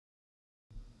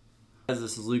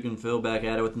This is Luke and Phil back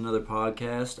at it with another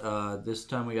podcast. This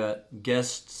time we got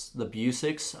guests, the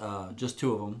Busics, just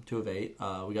two of them, 2 of 8.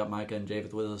 We got Micah and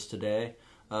Japheth with us today.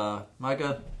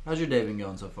 Micah, how's your day been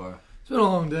going so far? It's been a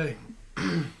long day.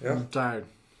 Yeah. I'm tired.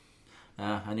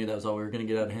 I knew that was all we were going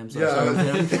to get out of him. So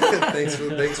Yeah, thanks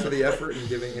for the effort in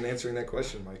giving and answering that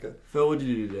question, Micah. Phil, what did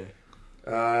you do today?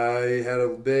 I had a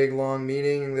big, long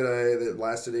meeting that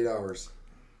lasted 8 hours.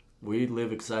 We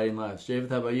live exciting lives.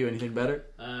 Japheth, how about you? Anything better?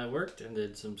 I worked and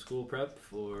did some school prep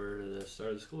for the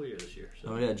start of the school year this year.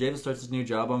 So. Oh yeah, Japheth starts his new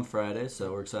job on Friday,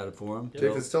 so we're excited for him. Yep.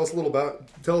 Japheth, tell us a little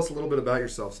bit about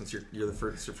yourself since it's your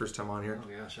first time on here.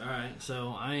 Oh gosh, all right.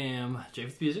 So I am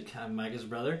Japheth Busick. I'm Micah's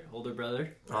brother, older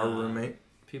brother. Our roommate.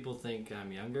 People think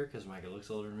I'm younger because Micah looks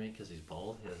older than me because he's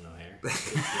bald. He has no hair.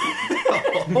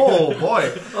 Oh boy!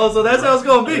 Oh, so that's how it's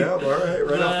going to be. Yeah, all right,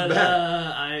 right off the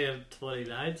bat. I am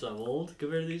 29, so I'm old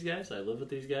compared to these guys. I live with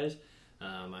these guys.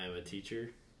 I am a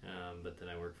teacher, but then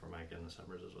I work for Micah in the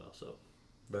summers as well. So,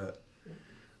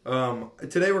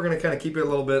 Today we're going to kind of keep it a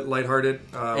little bit lighthearted.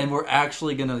 And we're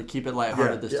actually going to keep it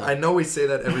lighthearted this time. I know we say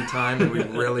that every time and we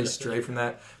really stray from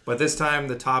that, but this time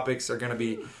the topics are going to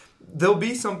be. There'll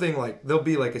be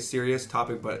like a serious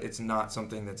topic, but it's not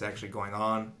something that's actually going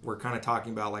on. We're kind of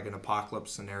talking about like an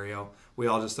apocalypse scenario. We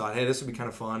all just thought, hey, this would be kind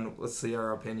of fun. Let's see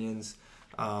our opinions.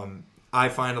 I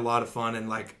find a lot of fun in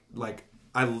like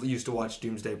I used to watch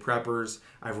Doomsday Preppers.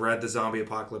 I've read the Zombie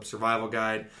Apocalypse Survival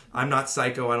Guide. I'm not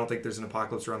psycho. I don't think there's an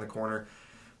apocalypse around the corner.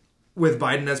 With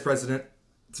Biden as president,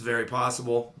 it's very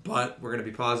possible, but we're going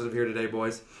to be positive here today,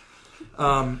 boys.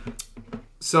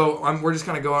 So we're just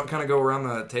going to go around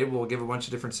the table. We'll give a bunch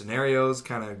of different scenarios,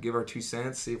 kind of give our 2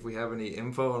 cents, see if we have any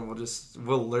info, and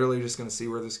we'll literally just going to see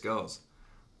where this goes.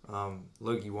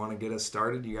 Luke, you want to get us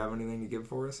started? Do you have anything to give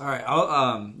for us? All right.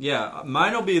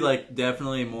 Mine will be like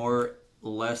definitely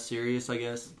less serious, I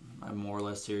guess. I'm more or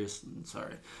less serious.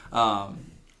 Sorry.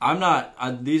 I'm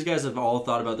not. These guys have all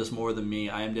thought about this more than me.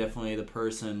 I am definitely the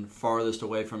person farthest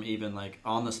away from even like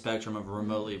on the spectrum of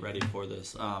remotely ready for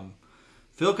this.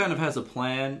 Phil kind of has a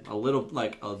plan, a little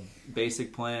like a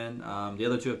basic plan. The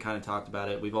other 2 have kind of talked about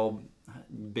it. We've all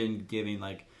been giving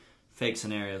like fake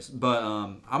scenarios. But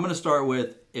I'm going to start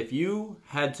with if you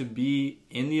had to be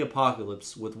in the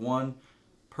apocalypse with one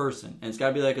person, and it's got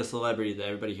to be like a celebrity that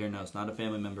everybody here knows, not a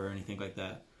family member or anything like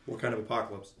that. What kind of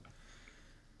apocalypse?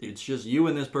 It's just you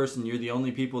and this person. You're the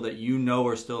only people that you know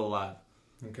are still alive.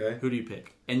 Okay. Who do you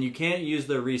pick? And you can't use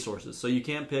their resources. So you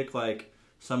can't pick like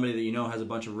somebody that you know has a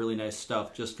bunch of really nice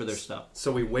stuff just for their stuff.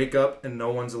 So we wake up and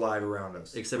no one's alive around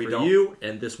us. Except for you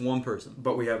and this one person.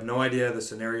 But we have no idea the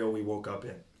scenario we woke up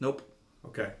in. Nope.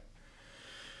 Okay.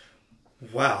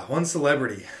 Wow, one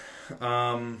celebrity.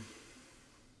 I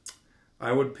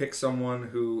would pick someone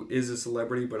who is a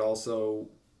celebrity but also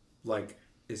like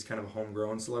is kind of a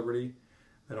homegrown celebrity.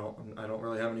 I don't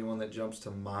really have anyone that jumps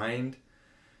to mind.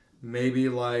 Maybe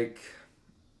like...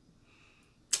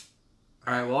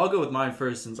 All right, well, I'll go with mine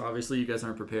first since obviously you guys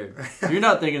aren't prepared. You're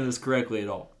not thinking this correctly at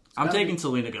all. I'm taking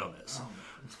Selena Gomez.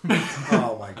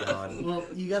 Oh, my God. Well,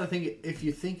 you got to think, if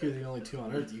you think you're the only 2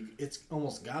 on Earth, it's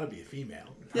almost got to be a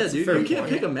female. Yeah, dude, you can't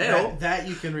pick a male. That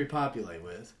you can repopulate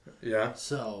with. Yeah.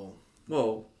 So...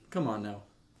 Whoa, come on now.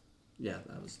 Yeah,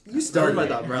 that was... You started my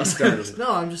thought process. You started it.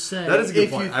 No, I'm just saying. That is a good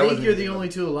if point. you I think wasn't you're the even only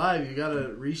 2 alive, you got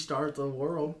to restart the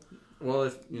world. Well,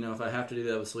 if I have to do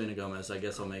that with Selena Gomez, I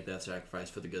guess I'll make that sacrifice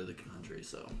for the good of the country,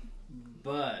 so...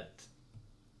 but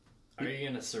are you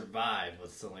gonna survive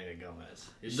with Selena Gomez?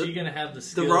 Is she gonna have the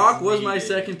skills? The Rock was my needed?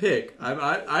 second pick.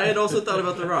 I had also thought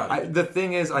about The Rock. The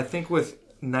thing is, I think with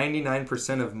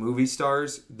 99% of movie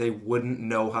stars, they wouldn't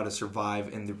know how to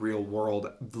survive in the real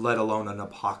world, let alone an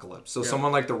apocalypse. So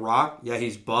someone like The Rock, yeah,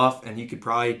 he's buff, and he could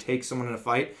probably take someone in a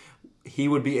fight. He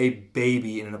would be a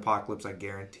baby in an apocalypse, I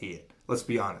guarantee it. Let's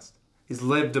be honest. He's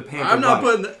lived a pampered I'm not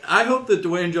life. putting... I hope that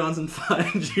Dwayne Johnson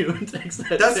finds you and takes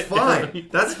that That's shit fine. down.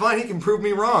 That's fine. He can prove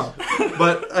me wrong.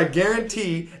 But I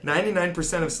guarantee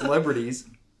 99% of celebrities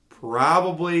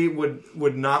probably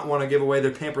would not want to give away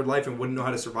their pampered life and wouldn't know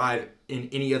how to survive in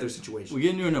any other situation. We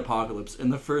get into an apocalypse,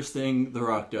 and the first thing The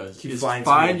Rock does is finds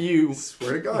find me. you.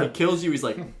 Swear to He God. kills you. He's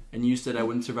like, and you said I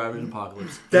wouldn't survive an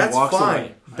apocalypse. He That's walks fine.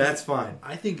 away. That's fine.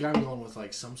 I think I'm going with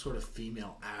like some sort of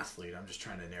female athlete. I'm just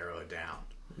trying to narrow it down.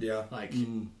 Yeah. Like,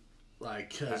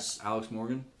 because Alex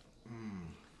Morgan?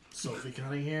 Sophie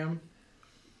Cunningham.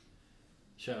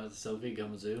 Shout out to Sophie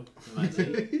Gumazoo.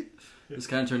 MIT. This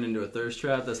kind of turned into a thirst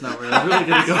trap. That's not where I was really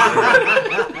going to go.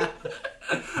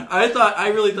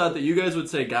 I really thought that you guys would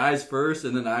say guys first,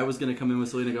 and then I was going to come in with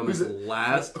Selena Gomez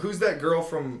last. Who's that girl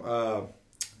from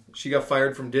She got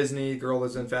fired from Disney. Girl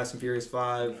is in Fast and Furious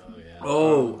 5. Oh yeah.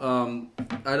 Oh,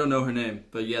 I don't know her name,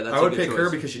 but yeah, that's I would a good pick her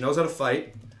choice. because she knows how to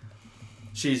fight.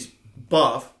 She's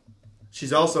buff.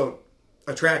 She's also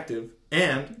attractive,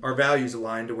 and our values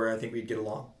align to where I think we'd get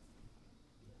along.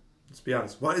 Let's be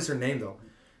honest. What is her name though?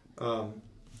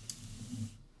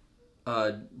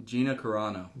 Gina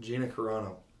Carano. Gina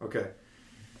Carano. Okay.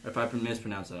 If I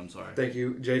mispronounce that, I'm sorry. Thank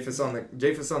you, Japhus on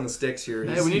the sticks here.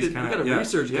 Hey, we got a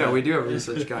research guy. Yeah, we do have a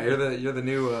research guy. You're the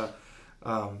new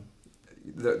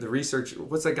the research.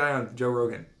 What's that guy on Joe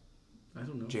Rogan? I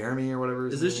don't know. Jeremy or whatever.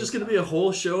 Is this just going to be a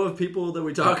whole show of people that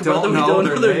we talk Don't about that we know don't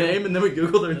know their their name? name and then we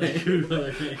Google their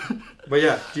name? But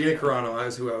yeah, Gina Carano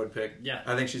is who I would pick. Yeah.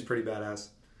 I think she's pretty badass.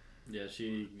 Yeah,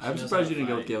 she I'm knows surprised how you to didn't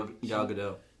go fight. with Gal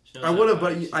Gadot. She knows I how would to have,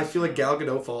 but fight. I feel like Gal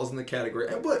Gadot falls in the category.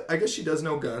 But I guess she does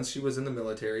know guns. She was in the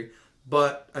military.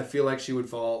 But I feel like she would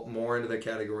fall more into the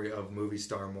category of movie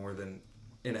star more than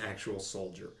an actual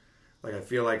soldier. Like I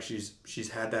feel like she's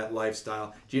had that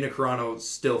lifestyle. Gina Carano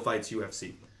still fights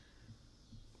UFC.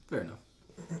 Fair enough.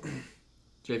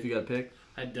 Jay, if you got a pick?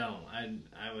 I don't.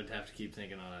 I would have to keep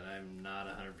thinking on it. I'm not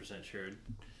 100% sure.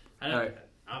 I don't, Alright.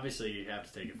 Obviously, you have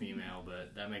to take a female,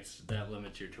 but that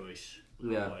limits your choice.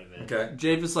 Yeah. Quite a bit. Okay.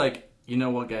 Jay was like, you know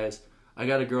what, guys? I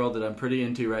got a girl that I'm pretty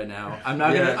into right now. I'm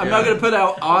not Yeah, gonna gonna put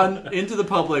out into the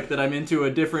public that I'm into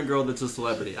a different girl that's a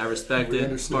celebrity. I respect We it.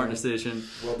 understand. Smart decision.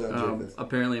 Well done, Japheth.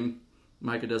 Apparently,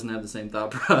 Micah doesn't have the same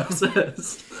thought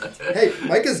process. Hey,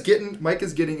 Mike is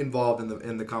getting involved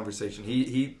in the conversation.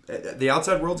 He the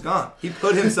outside world's gone. He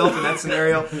put himself in that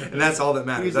scenario, and that's all that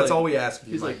matters. He's That's like- all we ask of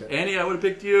you, He's like, Micah. Annie, I would have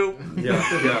picked you.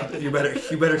 Yeah. You better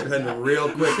send it real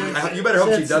quick. You better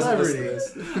hope she doesn't listen to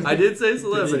this. I did say I did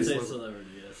celebrity. say celebrity.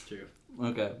 That's true.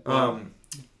 Okay. All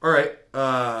right.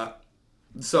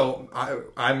 So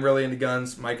I'm really into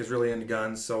guns. Mike is really into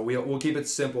guns. So we'll keep it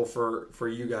simple for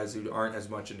you guys who aren't as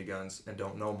much into guns and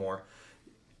don't know more.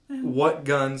 What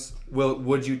guns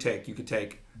would you take? You could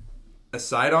take a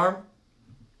sidearm,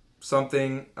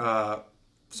 something,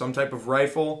 some type of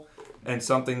rifle, and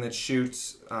something that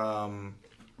shoots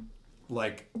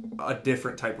like a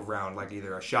different type of round, like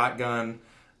either a shotgun,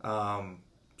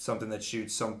 something that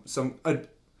shoots like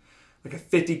a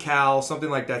 50 cal, something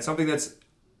like that, something that's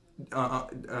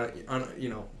Not very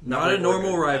a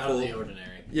normal ordinary. Out of the rifle.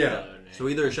 ordinary. Yeah. Out of the ordinary. So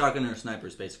either a shotgun or a sniper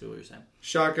is basically what you're saying.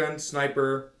 Shotgun,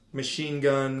 sniper, machine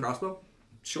gun. Crossbow?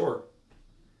 Sure.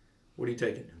 What are you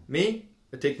taking? Me?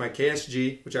 I take my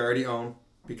KSG, which I already own,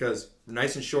 because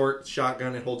nice and short,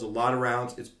 shotgun. It holds a lot of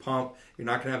rounds. It's pumped. You're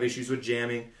not gonna have issues with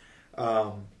jamming.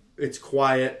 It's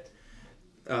quiet.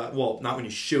 Well, not when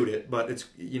you shoot it, but it's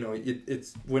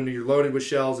it's when you're loaded with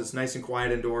shells. It's nice and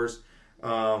quiet indoors.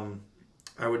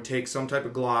 I would take some type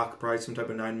of Glock, probably some type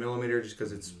of 9mm, just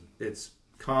because it's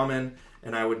common.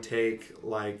 And I would take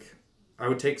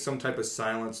some type of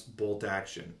silenced bolt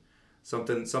action,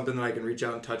 something that I can reach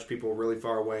out and touch people really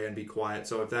far away and be quiet.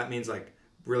 So if that means like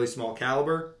really small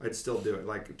caliber, I'd still do it,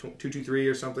 like 223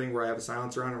 or something where I have a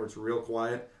silencer on it where it's real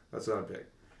quiet. That's what I'd pick.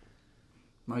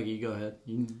 Mikey, you go ahead.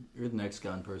 You're the next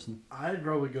gun person. I'd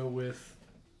probably go with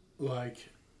like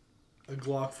a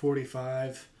Glock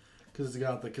 45 because it's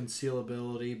got the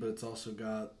concealability, but it's also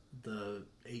got the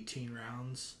 18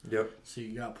 rounds. Yep. So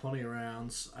you got plenty of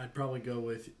rounds. I'd probably go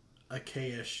with a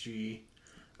KSG,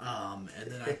 and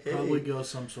then I'd probably go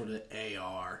some sort of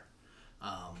AR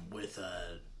with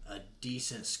a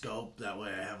decent scope. That way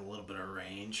I have a little bit of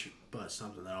range, but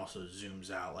something that also zooms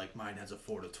out. Like mine has a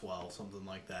 4-12, something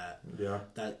like that. Yeah.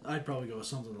 That I'd probably go with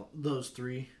something those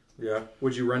three. Yeah.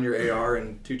 Would you run your AR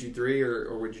in 223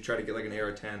 or would you try to get like an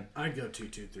AR-10? I'd go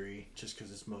 223 just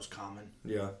because it's most common.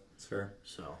 Yeah, that's fair.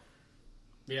 So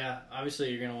Yeah, obviously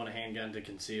you're going to want a handgun to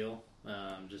conceal,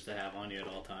 just to have on you at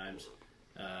all times.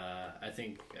 I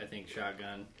think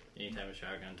shotgun, any type of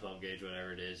shotgun, 12 gauge,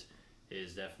 whatever it is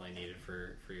definitely needed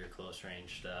for your close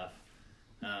range stuff.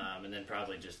 And then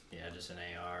probably just an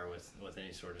AR with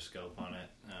any sort of scope on it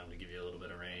to give you a little bit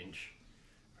of range.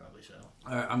 Probably so.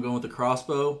 All right, I'm going with the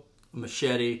crossbow, a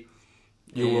machete.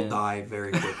 You will die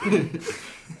very quickly.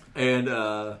 And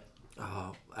I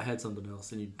had something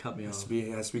else, and you cut me It off.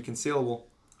 has to be concealable.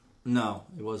 No,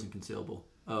 it wasn't concealable.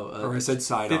 Or I said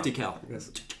sidearm. 50 cal.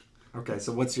 Yes. Okay,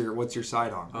 so what's your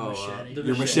sidearm? Oh, machete. The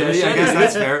Your machete. machete? I guess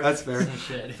that's fair. That's fair.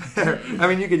 Machete. I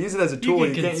mean, you could use it as a tool.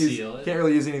 can You can't conceal it. can't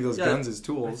really use any of those Yeah. guns as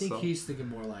tools. I think so. he's thinking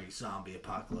more like zombie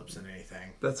apocalypse than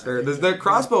anything. That's I fair. think The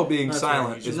crossbow being That's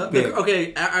silent right. is No, big.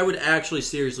 okay, I would actually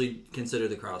seriously consider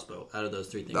the crossbow out of those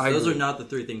three things. I Those agree. are not the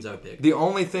three things I would pick. The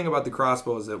only thing about the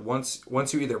crossbow is that once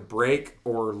you either break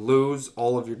or lose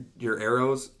all of your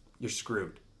arrows, you're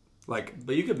screwed. Like,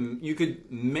 But you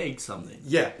could make something.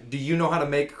 yeah. Do you know how to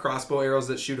make crossbow arrows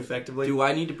that shoot effectively? Do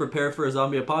I need to prepare for a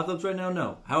zombie apocalypse right now?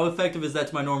 No. How effective is that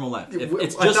to my normal life? If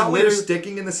it's I just thought we were literally...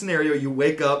 sticking in the scenario. You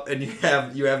wake up and you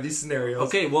have these scenarios.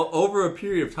 Okay, well, over a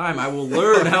period of time, I will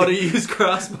learn how to use make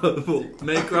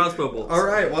crossbow bolts. All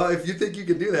right. Well, if you think you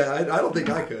can do that, I don't think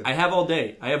I could. I have all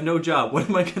day. I have no job. What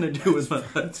am I going to do with my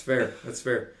life? That's fair. That's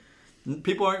fair.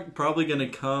 People aren't probably going to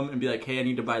come and be like, hey, I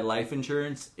need to buy life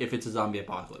insurance if it's a zombie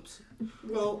apocalypse.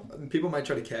 Well, people might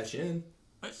try to cash in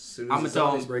as soon I'm as the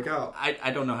gonna tell zombies break out. I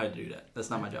don't know how to do that.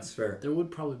 That's not my job. That's fair. There would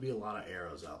probably be a lot of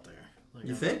arrows out there. Like,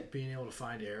 You think? Being able to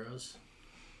find arrows.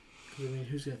 'Cause, I mean,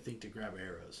 who's going to think to grab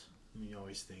arrows? I mean, you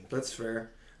always think. That's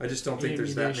fair. I just don't think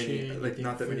there's that many. Ammunition, Like, you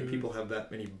not that think many food. people have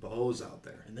that many bows out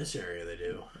there. In this area, they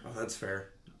do. Oh, that's fair.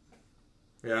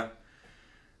 Yeah.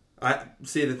 I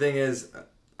see. The thing is,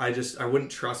 I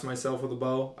wouldn't trust myself with a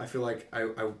bow. I feel like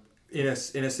I in a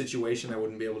situation I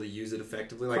wouldn't be able to use it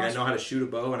effectively. Like I know how to shoot a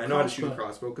bow and I know how to shoot a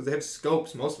crossbow because they have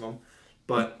scopes, most of them.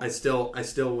 But I still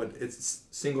would. It's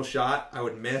single shot. I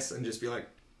would miss and just be like,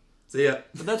 see ya.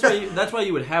 But that's why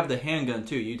you would have the handgun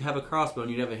too. You'd have a crossbow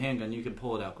and you'd have a handgun. You could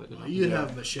pull it out quickly. Well, you'd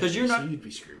have machetes, 'Cause you're not- so you'd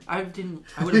be screwed. I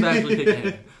would have actually picked a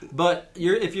handgun. But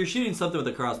if you're shooting something with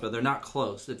a crossbow, they're not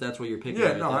close. If that's what you're picking. Yeah,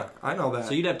 right no, there. I know that.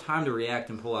 So you'd have time to react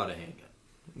and pull out a handgun.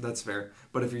 That's fair.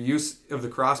 But if your use of the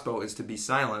crossbow is to be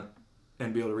silent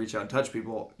and be able to reach out and touch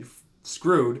people, you're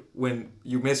screwed when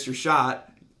you miss your shot.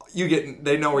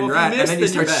 They know where Well, you're if at, you and then you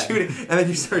miss, then start you're shooting, and then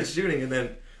you start shooting, and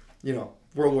then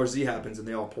World War Z happens, and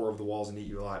they all pour over the walls and eat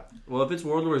you alive. Well, if it's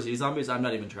World War Z zombies, I'm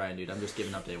not even trying, dude. I'm just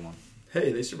giving up day one.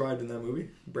 Hey, they survived in that movie.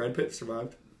 Brad Pitt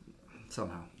survived.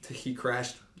 Somehow. He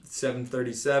crashed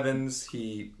 737s.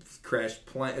 He crashed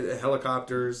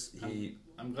helicopters. He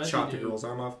I'm glad chopped a you knew. girl's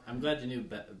arm off. I'm glad you knew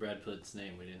Brad Pitt's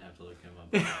name. We didn't have to look him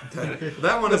up.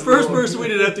 That one The is first a little- person we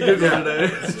didn't have to Google Yeah,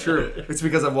 today. It's true. It's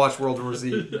because I've watched World War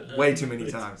Z way too many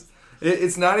times.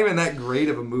 It's not even that great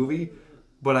of a movie,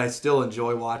 but I still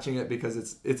enjoy watching it because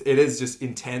it is just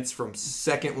intense from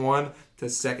second one to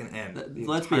second end. The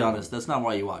Let's be entire honest. That's not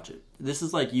why you watch it. This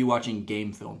is like you watching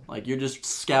game film. Like you're just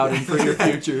scouting for your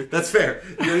future. That's fair.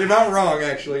 You're not wrong,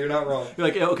 actually. You're not wrong. You're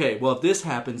like, okay, well, if this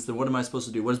happens, then what am I supposed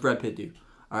to do? What does Brad Pitt do?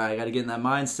 All right, I got to get in that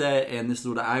mindset, and this is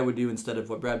what I would do instead of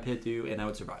what Brad Pitt do, and I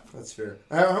would survive. That's fair.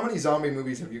 How many zombie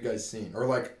movies have you guys seen? Or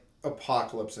like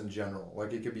apocalypse in general?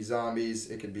 Like it could be zombies,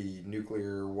 it could be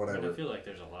nuclear, I whatever. feel like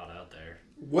there's a lot out there.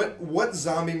 What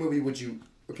zombie movie would you...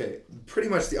 Okay, pretty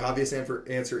much the obvious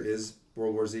answer is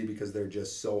World War Z because they're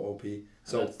just so OP.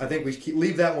 So I think we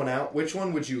leave that one out. Which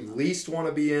one would you least want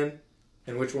to be in?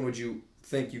 And which one would you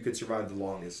think you could survive the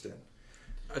longest in?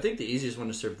 I think the easiest one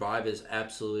to survive is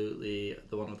absolutely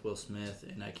the one with Will Smith,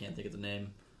 and I can't think of the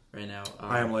name right now.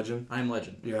 I Am Legend. I Am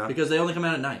Legend. Yeah. Because they only come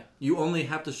out at night. You only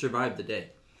have to survive the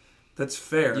day. That's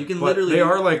fair. You can but literally- They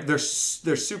are like... They're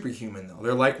superhuman, though.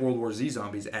 They're like World War Z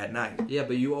zombies at night. Yeah,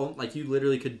 but you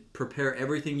literally could prepare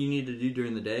everything you need to do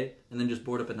during the day, and then just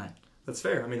board up at night. That's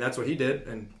fair. I mean, that's what he did,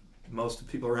 and most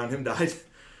people around him died.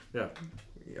 Yeah.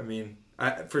 I mean,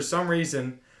 for some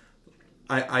reason,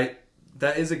 I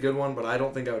that is a good one, but I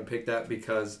don't think I would pick that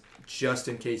because just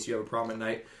in case you have a problem at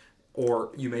night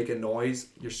or you make a noise,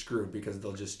 you're screwed because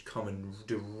they'll just come and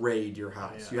raid your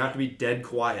house. Yeah. You have to be dead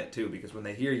quiet too because when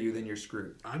they hear you, then you're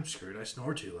screwed. I'm screwed. I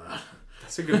snore too loud.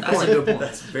 That's a good That's point. a good point.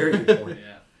 That's a very good point.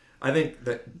 Yeah. I think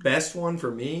the best one for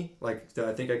me, like that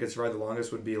I think I could survive the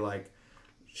longest, would be like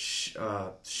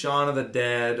Shaun of the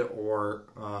Dead or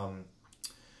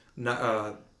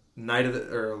Night of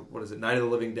the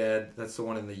Living Dead. That's the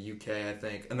one in the UK, I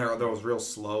think. And they're those real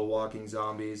slow walking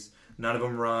zombies. None of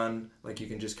them run. Like you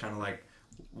can just kind of like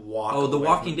walk. Oh, The away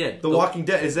Walking from them. Dead. The Walking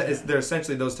Dead is they're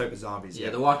essentially those type of zombies. Yeah,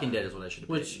 The Walking Dead is what I should have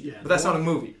Which, picked. yeah. but that's not a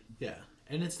movie. Yeah.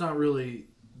 And it's not really...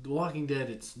 The Walking Dead,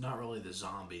 it's not really the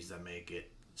zombies that make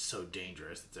it so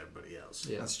dangerous. It's everybody else.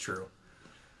 Yeah. That's true.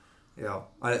 Yeah,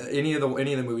 any of the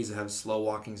movies that have slow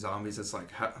walking zombies, it's like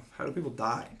how do people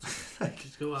die?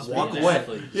 Just go out Walk Be an away.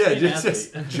 athlete. Yeah, Be an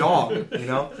just athlete. jog. You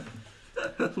know.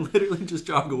 Literally just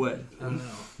jog away. I don't know.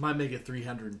 Might make it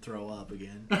 300 and throw up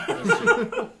again. That's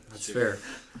true. That's fair.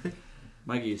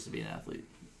 Mikey used to be an athlete.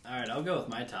 All right, I'll go with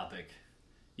my topic.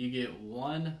 You get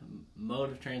one mode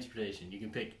of transportation. You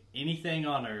can pick anything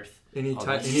on Earth. Any Oh,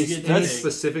 type, that's- any that's-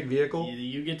 specific vehicle.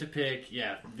 You get to pick,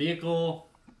 vehicle,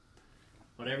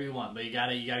 whatever you want. But you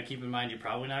gotta keep in mind you're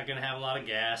probably not gonna have a lot of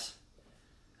gas.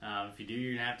 If you do,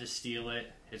 you're gonna have to steal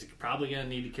it. It's probably gonna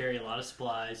need to carry a lot of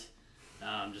supplies.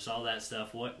 Just all that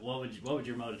stuff. What would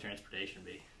your mode of transportation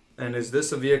be? And is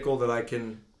this a vehicle that I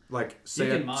can like say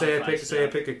You can I modify say I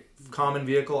stuff. pick a common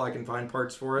vehicle? I can find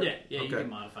parts for it. Yeah, you Okay. can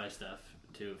modify stuff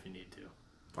too if you need to.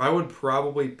 I would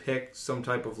probably pick some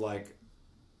type of like,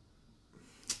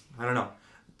 I don't know.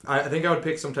 I think I would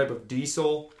pick some type of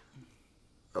diesel,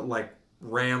 like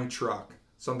Ram truck.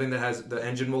 Something that has, the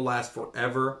engine will last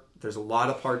forever. There's a lot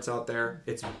of parts out there.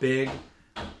 It's big,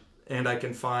 and I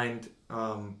can find,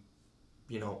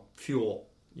 fuel,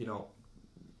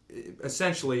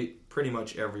 essentially pretty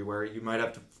much everywhere. You might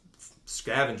have to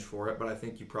scavenge for it, but I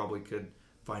think you probably could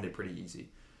find it pretty easy.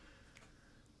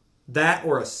 That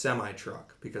or a semi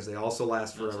truck, because they also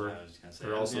last forever. That's what I was gonna say.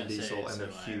 They're I was also gonna diesel, say and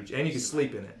they're semi- huge, and you can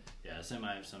sleep in it. Yeah, a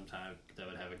semi of some type that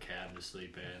would have a cab to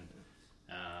sleep in.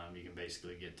 You can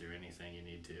basically get through anything you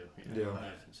need to. Yeah.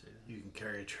 I can see that. You can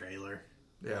carry a trailer.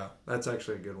 Yeah, that's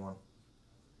actually a good one.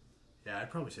 Yeah,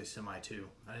 I'd probably say semi too.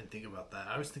 I didn't think about that.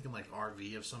 I was thinking like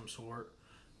RV of some sort,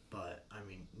 but I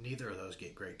mean, neither of those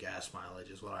get great gas mileage,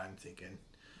 is what I'm thinking.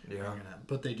 Yeah.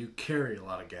 But they do carry a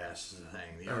lot of gas, is the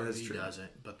thing. The Oh, that's RV true.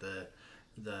 doesn't, but the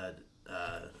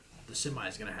semi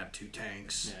is going to have 2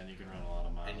 tanks. Yeah, and you can run a lot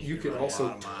of miles. And You You can can run a also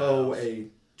lot of tow miles. a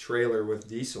trailer with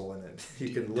diesel in it. You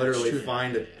can That's literally true.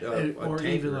 find a Or tanker.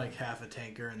 even like half a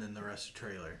tanker and then the rest a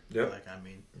trailer. Yep. Like, I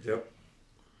mean, Yep.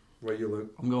 What you,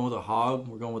 Luke? I'm going with a hog.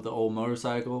 We're going with the old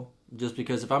motorcycle. Just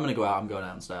because if I'm going to go out, I'm going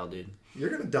out in style, dude. You're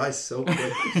gonna die so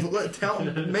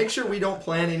quick. Make sure we don't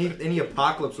plan any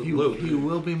apocalypse with Luke. he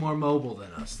will be more mobile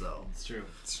than us, though. It's true.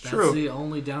 It's That's true. the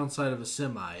only downside of a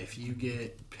semi. If you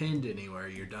get pinned anywhere,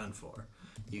 you're done for.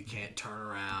 You can't turn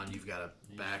around. You've got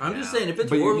to back I'm just out. saying, if it's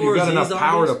But World you War got Z enough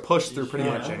power to zombies, push through pretty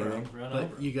Run much over, anything. Run But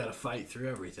over. you got to fight through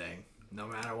everything, no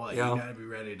matter what. Yeah. You got to be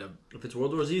ready to. if it's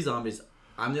World War Z zombies,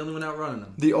 I'm the only one outrunning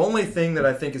them. The only thing that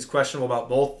I think is questionable about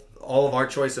all of our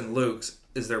choice and Luke's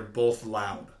is they're both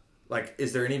loud. Like,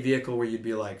 is there any vehicle where you'd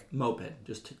be like, Moped.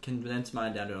 Just to condense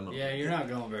mine down to a moped. Yeah, you're not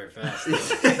going very fast.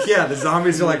 yeah, the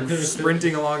zombies are like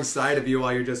sprinting alongside of you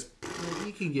while you're just.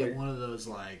 You can get one of those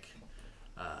like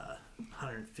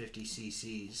 150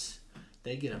 cc's.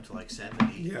 They get up to like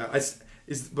 70. Yeah,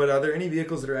 but are there any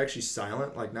vehicles that are actually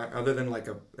silent? Like, not other than like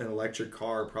an electric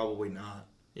car, probably not.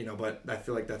 But I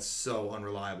feel like that's so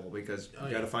unreliable because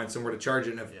you got to find somewhere to charge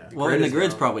it. And if Yeah. the Well, grid and the is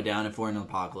grid's down- probably down if we're in an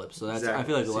apocalypse. So that's Exactly. I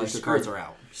feel like the So you're electric cars screwed. are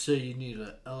out. So you need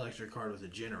an electric car with a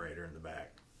generator in the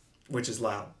back, which is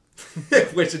loud,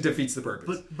 which defeats the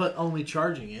purpose. but only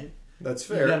charging it. That's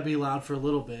You got to fair. be loud for a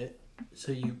little bit.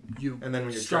 So you And then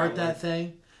when you're start traveling-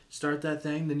 that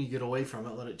thing, then you get away from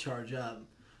it, let it charge up.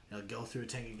 It'll go through a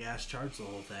tank of gas, charge the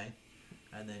whole thing,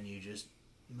 and then you just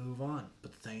move on.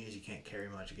 But the thing is, you can't carry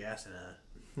much gas in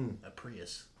a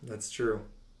Prius. That's true.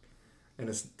 And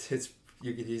it's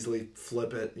you could easily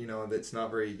flip it. That's not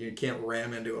very. You can't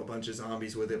ram into a bunch of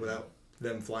zombies with it without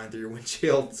them flying through your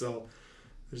windshield. So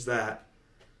there's that.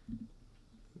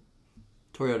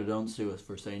 Toyota, don't sue us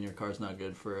for saying your car's not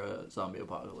good for a zombie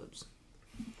apocalypse.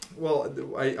 Well,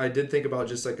 I did think about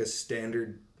just like a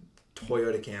standard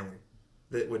Toyota Camry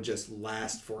that would just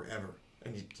last forever.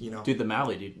 And Dude, the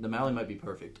Mally might be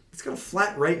perfect. it's got a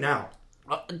flat right now.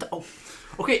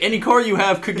 Okay, any car you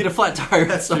have could get a flat tire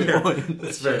at some fair. point.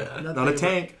 That's fair. Another Not a thing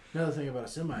tank. Another thing about a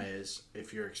semi is,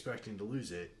 if you're expecting to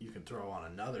lose it, you can throw on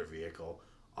another vehicle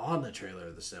on the trailer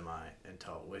of the semi and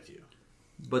tow it with you.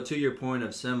 But to your point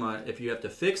of semi, if you have to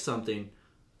fix something,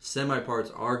 semi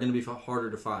parts are going to be harder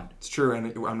to find. It's true, and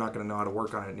I'm not going to know how to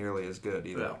work on it nearly as good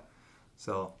either. Yeah.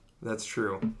 So that's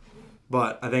true.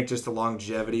 But I think just the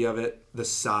longevity of it, the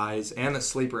size, and the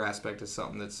sleeper aspect is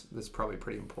something that's probably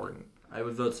pretty important. I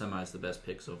would vote semi as the best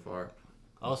pick so far.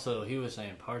 Also, he was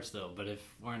saying parts though, but if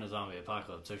we're in a zombie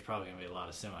apocalypse, there's probably gonna be a lot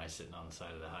of semis sitting on the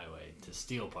side of the highway to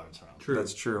steal parts from. True.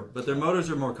 That's true. But their motors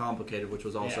are more complicated, which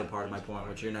was also Yeah, part of my that's point, part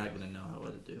which of you're it. not going to know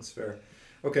what to do. That's fair.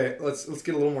 Okay, let's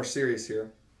get a little more serious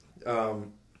here.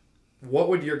 What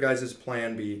would your guys'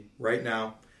 plan be right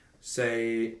now?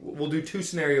 Say, we'll do 2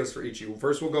 scenarios for each of you.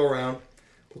 First, we'll go around.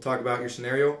 We'll talk about your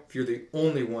scenario. If you're the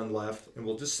only one left, and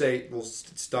we'll just say, we'll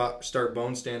start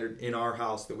bone standard in our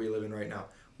house that we live in right now.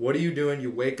 What are you doing?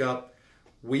 You wake up.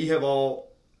 We have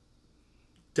all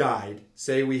died.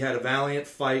 Say we had a valiant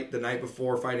fight the night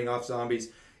before fighting off zombies.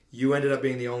 You ended up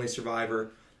being the only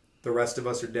survivor. The rest of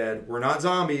us are dead. We're not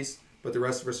zombies, but the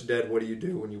rest of us are dead. What do you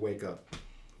do when you wake up?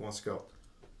 Who wants to go?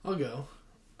 I'll go.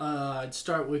 I'd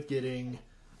start with getting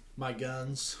my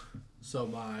guns. So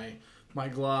my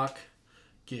Glock,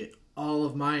 get all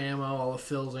of my ammo, all of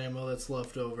Phil's ammo that's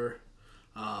left over.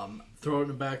 Throw it in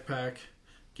a backpack.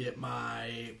 Get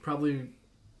my, probably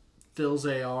Phil's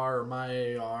AR or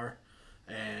my AR,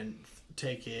 and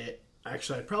take it.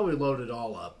 Actually, I'd probably load it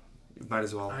all up. Might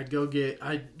as well. I'd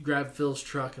grab Phil's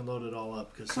truck and load it all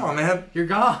up. Cause Come on, man. You're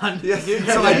gone. Yeah.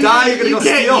 So I die, you're going to go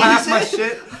can't steal half use my it.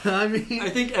 shit? I mean, I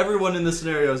think everyone in this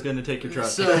scenario is going to take your truck.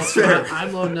 so That's fair.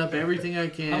 I'm loading up everything I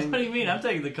What can. do you mean? I'm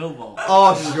taking the Cobalt.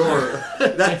 Oh, sure.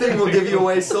 That thing will give you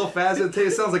away so fast.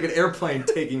 It sounds like an airplane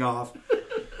taking off.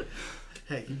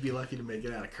 Heck, you'd be lucky to make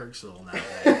it out of Kirksville now.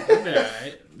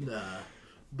 Alright.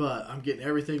 But I'm getting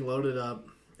everything loaded up,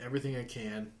 everything I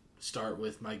can. Start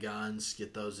with my guns,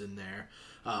 get those in there.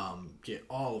 Get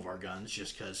all of our guns,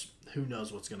 just because who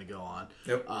knows what's going to go on.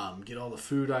 Yep. Get all the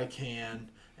food I can,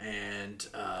 and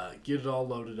get it all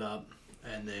loaded up,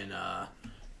 and then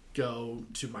go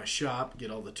to my shop, get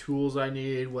all the tools I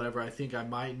need, whatever I think I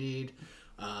might need,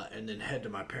 and then head to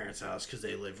my parents' house because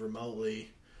they live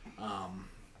remotely.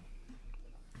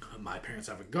 My parents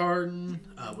have a garden.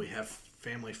 We have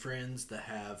family friends that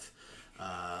have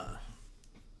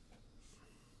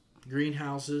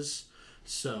greenhouses.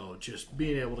 So just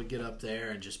being able to get up there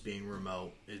and just being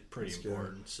remote is pretty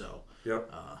important. So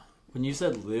Yep. When you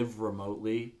said live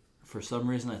remotely, for some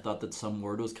reason I thought that some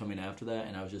word was coming after that,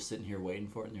 and I was just sitting here waiting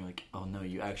for it, and you're like, oh no,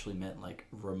 you actually meant like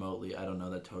remotely. I don't know,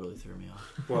 that totally threw me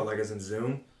off. Well, like as in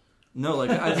Zoom? No, like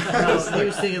he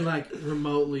was thinking like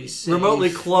remotely safe. remotely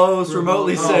close,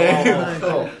 remotely Oh, safe.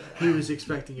 oh. He was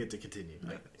expecting it to continue.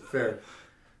 Fair.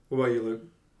 What about you, Luke?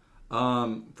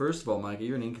 First of all, Micah,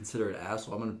 you're an inconsiderate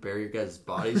asshole. I'm gonna bury your guys'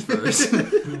 bodies first.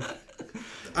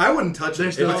 I wouldn't touch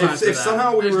There's it. no time for If that.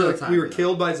 somehow we There's no were time we were for that.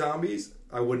 killed by zombies,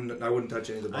 I wouldn't touch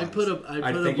any of the bodies. I'd put a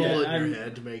think- bullet in I'm- your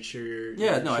head to make sure you're.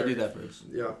 Yeah, no, I sure. do that first,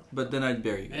 Yeah. but then I'd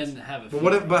bury you guys. And have a But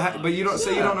what if, funeral, but you don't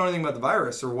say you Yeah. don't know anything about the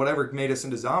virus or whatever made us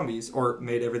into zombies or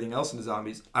made everything else into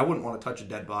zombies. I wouldn't want to touch a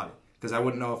dead body because I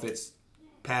wouldn't know if it's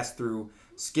passed through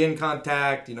skin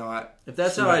contact. You know, If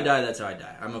that's how I die, that's how I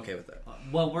die. I'm okay with that.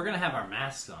 Well, we're gonna have our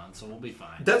masks on, so we'll be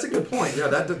fine. that's a good point. Yeah,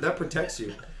 that protects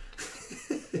you.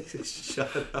 Shut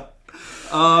up.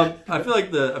 I feel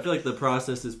like the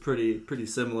process is pretty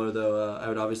similar though. I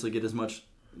would obviously get as much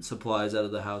supplies out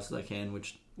of the house as I can,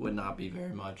 which would not be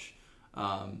very much,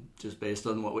 just based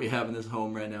on what we have in this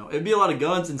home right now. It'd be a lot of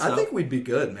guns and stuff. I think we'd be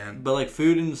good, man. But like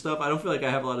food and stuff, I don't feel like I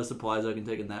have a lot of supplies I can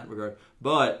take in that regard.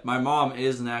 But my mom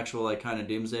is an actual like kind of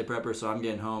doomsday prepper, so I'm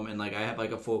getting home and like I have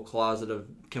like a full closet of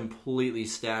completely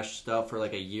stashed stuff for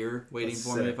like a year waiting That's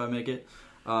for me sick. if I make it.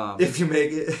 If you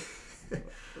make it,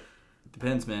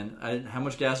 Depends, man. How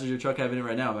much gas does your truck have in it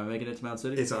right now? Am I making it to Mount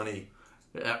City? it's on E.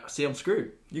 See, I'm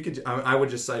screwed. You could. I would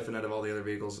just siphon out of all the other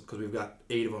vehicles because we've got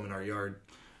 8 of them in our yard.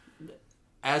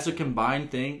 As a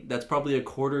combined thing, that's probably a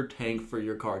quarter tank for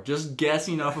your car. Just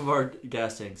guessing off of our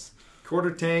gas tanks.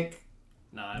 Quarter tank.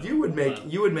 No, I You would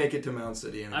make it to Mount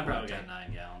City. In a I probably quarter got tank.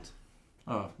 9 gallons.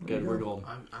 Oh, good. We're golden.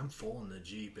 I'm full in the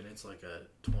Jeep, and it's like a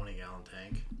 20-gallon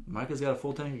tank. Micah's got a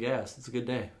full tank of gas. It's a good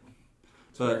day.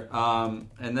 Fair. But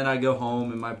and then I go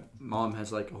home and my mom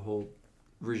has like a whole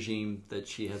regime that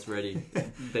she has ready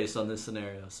based on this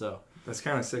scenario. So That's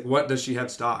kind of sick. What does she have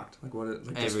stocked? Like what?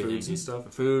 Like just everything, foods and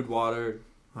stuff. food, water,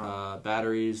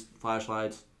 batteries,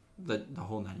 flashlights, the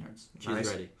whole 9 yards. She's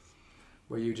Nice. ready.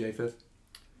 What you, J5th?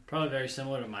 Probably very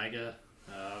similar to Micah.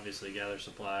 Obviously, gather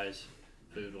supplies,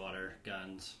 food, water,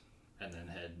 guns, and then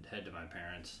head to my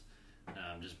parents.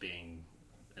 Just being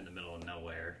in the middle of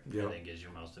nowhere, Yep. I think is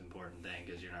your most important thing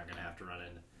because you're not going to have to run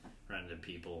into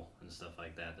people and stuff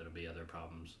like that. That'll be other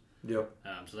problems. Yep.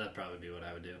 So that'd probably be what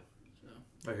I would do.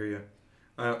 I hear you.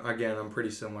 Again, I'm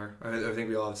pretty similar. I think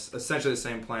we all have essentially the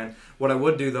same plan. What I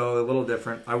would do though, a little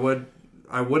different. I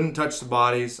wouldn't touch the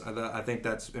bodies. I think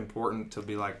that's important to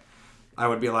be like. I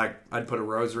would be like, I'd put a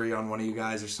rosary on one of you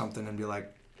guys or something and be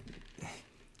like,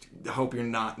 I hope you're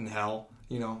not in hell.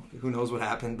 You know, who knows what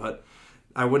happened, but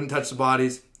I wouldn't touch the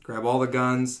bodies. Grab all the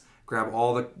guns. Grab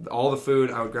all the food.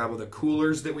 I would grab all the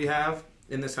coolers that we have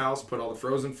in this house. Put all the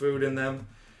frozen food in them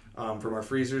from our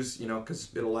freezers. You know, because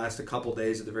it'll last a couple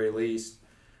days at the very least.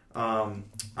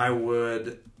 I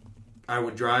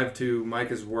would drive to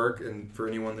Micah's work, and for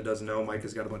anyone that doesn't know,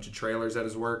 Micah's got a bunch of trailers at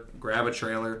his work. Grab a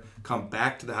trailer, come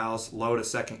back to the house, load a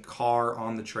second car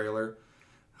on the trailer,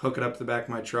 hook it up to the back of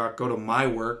my truck, go to my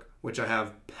work, which I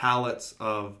have pallets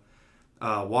of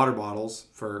water bottles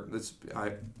for this.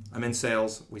 I'm in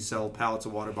sales. We sell pallets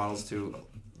of water bottles to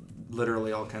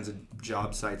literally all kinds of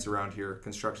job sites around here,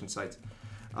 construction sites.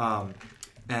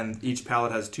 And each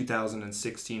pallet has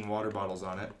 2016 water bottles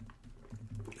on it.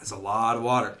 That's a lot of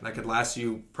water. That could last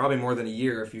you probably more than a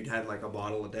year if you'd had like a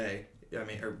bottle a day. I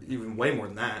mean, or even way more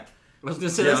than that. I was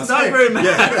gonna say Yeah, that's I'm not saying, very much.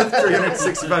 Yeah,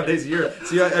 365 days a year.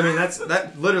 So yeah, I mean,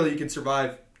 that literally you could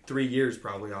survive 3 years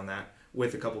probably on that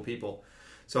with a couple people.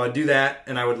 So I'd do that,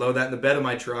 and I would load that in the bed of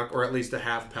my truck, or at least a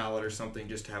half pallet or something,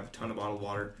 just to have a ton of bottled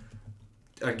water.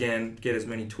 again, get as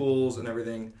many tools and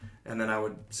everything, and then I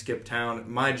would skip town.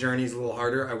 My journey's a little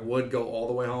harder. I would go all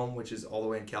the way home, which is all the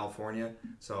way in California,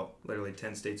 so literally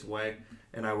 10 states away,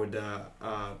 and I would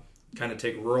kind of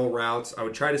take rural routes. I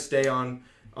would try to stay on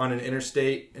an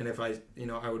interstate, and if I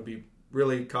would be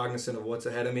really cognizant of what's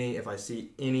ahead of me. If I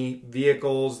see any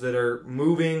vehicles that are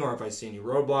moving, or if I see any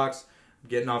roadblocks, I'm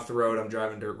getting off the road. I'm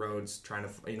driving dirt roads, trying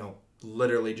to,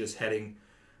 literally just heading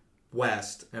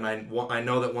west. And I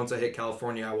know that once I hit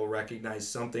California, I will recognize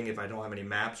something if I don't have any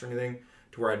maps or anything,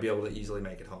 to where I'd be able to easily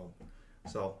make it home.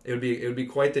 So it would be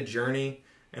quite the journey,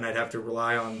 and I'd have to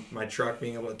rely on my truck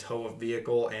being able to tow a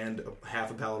vehicle and half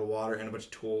a pallet of water and a bunch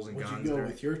of tools and guns. Would you go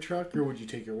with your truck, or would you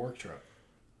take your work truck?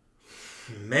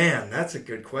 Man, that's a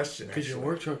good question. Because your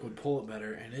work truck would pull it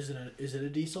better, and is it a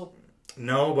diesel?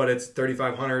 No, but it's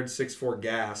 3,500 6.4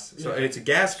 gas. So it's a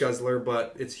gas guzzler,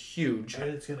 but it's huge. And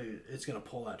it's gonna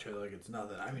pull that trailer like it's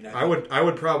nothing. I mean, I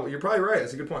would probably. You're probably right.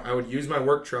 That's a good point. I would use my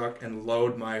work truck and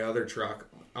load my other truck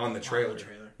on the trailer.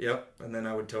 Yep, and then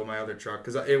I would tow my other truck,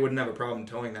 because it wouldn't have a problem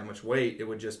towing that much weight. I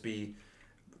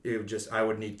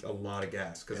would need a lot of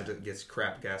gas, because it gets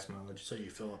crap gas mileage. So you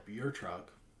fill up your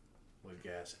truck with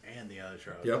gas and the other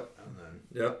truck. Yep. And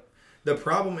then Yep. The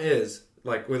problem is,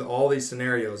 like with all these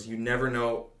scenarios, you never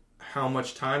know how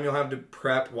much time you'll have to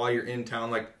prep while you're in town.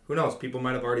 Like, who knows? People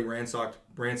might have already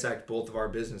ransacked both of our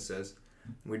businesses.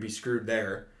 We'd be screwed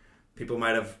there. People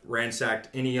might have ransacked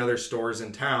any other stores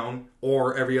in town,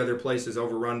 or every other place is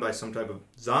overrun by some type of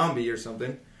zombie or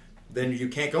something. Then you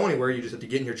can't go anywhere. You just have to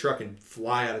get in your truck and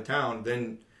fly out of town.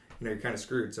 Then, you're kind of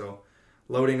screwed. So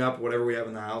loading up whatever we have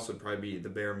in the house would probably be the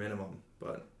bare minimum.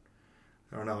 But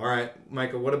I don't know. All right,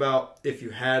 Michael, what about if you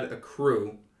had a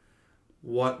crew?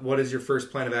 What is your first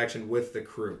plan of action with the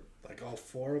crew? like all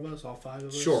 4 of us, all 5 of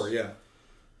us. Sure, yeah.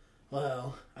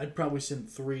 Well, I'd probably send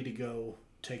 3 to go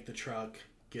take the truck,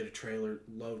 get a trailer,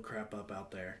 load crap up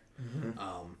out there. Mm-hmm.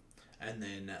 And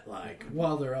then, like,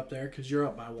 while they're up there, because you're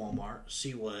up by Walmart,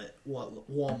 see what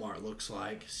Walmart looks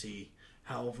like, see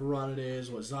how overrun it is,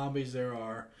 what zombies there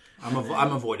are. I'm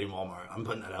avoiding Walmart. I'm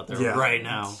putting that out there right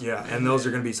now. Yeah, and those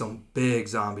are going to be some big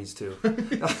zombies, too.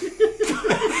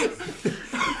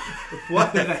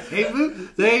 What?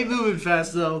 They ain't moving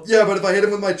fast, though. Yeah, but if I hit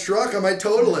them with my truck, I might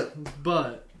total it.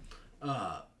 But,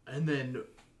 and then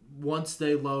once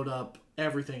they load up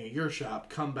everything at your shop,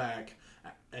 come back,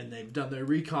 and they've done their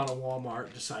recon of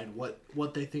Walmart, decide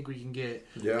what they think we can get.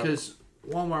 Yeah. Because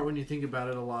Walmart, when you think about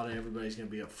it, a lot of everybody's going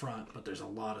to be up front, but there's a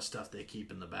lot of stuff they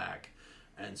keep in the back.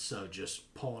 And so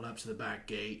just pulling up to the back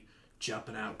gate,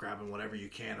 jumping out, grabbing whatever you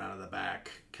can out of the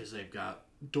back, because they've got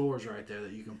doors right there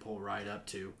that you can pull right up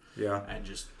to. Yeah. And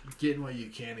just getting what you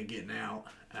can and getting out.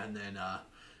 And then,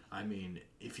 I mean,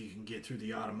 if you can get through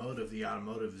the automotive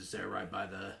is there right by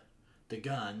the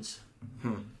guns.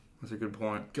 That's a good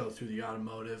point. Go through the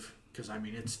automotive, because, I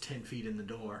mean, it's 10 feet in the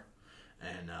door.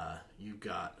 And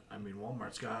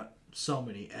Walmart's got so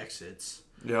many exits.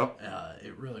 Yep.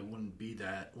 It really wouldn't be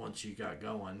that once you got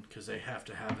going, because they have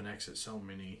to have an exit so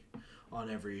many on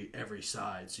every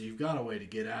side. So you've got a way to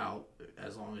get out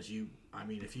as long as you. I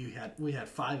mean, we had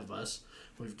 5 of us,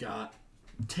 we've got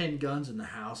 10 guns in the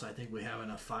house. I think we have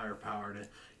enough firepower to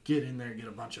get in there, get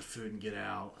a bunch of food, and get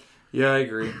out. Yeah, I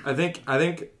agree. I think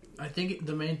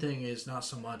the main thing is not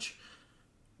so much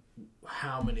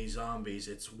how many zombies;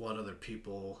 it's what other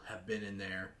people have been in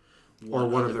there.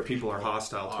 What other people are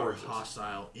hostile towards us.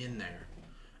 Hostile in there.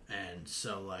 And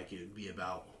so, like, it would be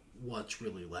about what's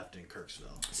really left in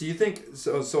Kirksville. So you think,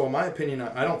 so in my opinion,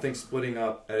 I don't think splitting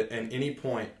up at any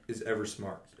point is ever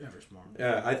smart. Ever smart.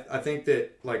 Yeah, I think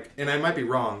that, like, and I might be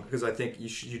wrong, because I think you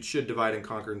should divide and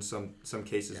conquer in some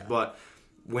cases. Yeah. But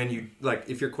when you, like,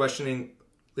 if you're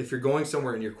going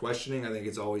somewhere and you're questioning, I think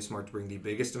it's always smart to bring the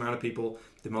biggest amount of people,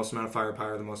 the most amount of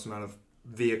firepower, the most amount of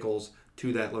vehicles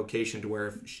to that location, to where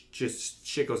if just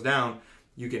shit goes down,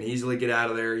 you can easily get out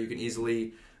of there. You can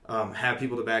easily have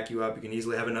people to back you up. You can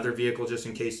easily have another vehicle just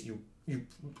in case you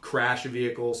crash a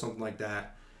vehicle, something like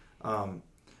that.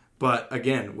 But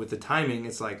again, with the timing,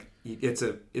 it's like it's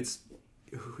a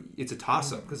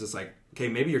toss up, because it's like, okay,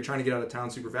 maybe you're trying to get out of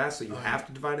town super fast, so you have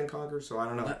to divide and conquer. So I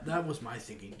don't know. That was my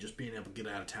thinking, just being able to get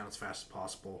out of town as fast as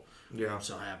possible. Yeah.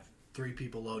 So I have 3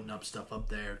 people loading up stuff up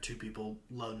there, 2 people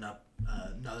loading up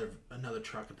another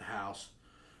truck at the house.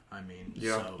 I mean,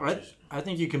 yeah. So I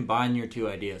think you combine your 2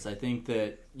 ideas. I think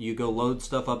that you go load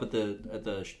stuff up at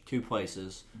the 2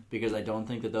 places, because I don't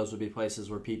think that those would be places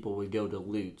where people would go to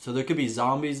loot. So there could be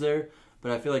zombies there,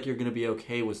 but I feel like you're going to be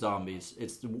okay with zombies.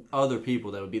 It's the other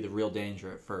people that would be the real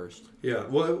danger at first. Yeah,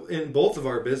 well, in both of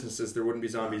our businesses, there wouldn't be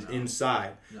zombies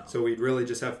inside. No. So we'd really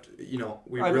just have to,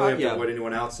 we'd really have to avoid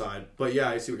anyone outside. But yeah,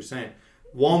 I see what you're saying.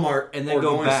 Walmart And then or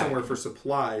go going back. somewhere for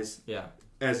supplies Yeah.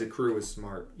 as a crew is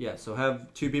smart. Yeah, so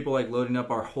have two people like loading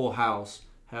up our whole house,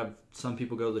 have some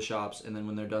people go to the shops, and then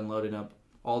when they're done loading up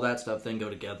all that stuff, then go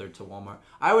together to Walmart.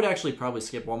 I would actually probably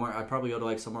skip Walmart. I'd probably go to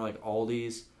like somewhere like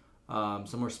Aldi's,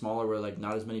 somewhere smaller where like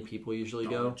not as many people usually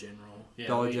Dollar go. General. Yeah,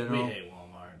 Dollar General. We hate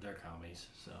Walmart. They're commies,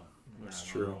 so we're That's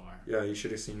not going to true. Walmart. Yeah, you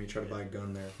should have seen me try to buy a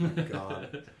gun there.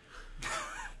 God.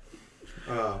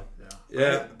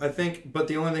 Yeah, I think, but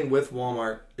the only thing with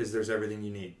Walmart is there's everything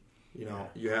you need. You know,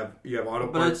 you have auto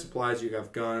But parts, supplies, you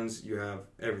have guns, you have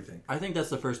everything. I think that's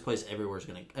the first place everyone's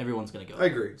gonna go. I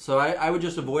agree. So I would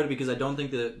just avoid it because I don't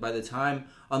think that by the time,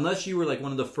 unless you were like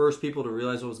one of the first people to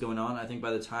realize what was going on, I think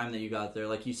by the time that you got there,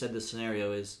 like you said, the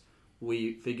scenario is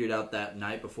we figured out that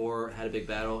night before, had a big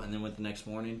battle, and then went the next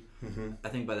morning. Mm-hmm. I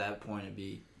think by that point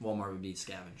Walmart would be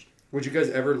scavenged. Would you guys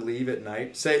ever leave at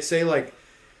night? Say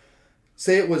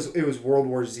it was World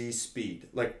War Z speed.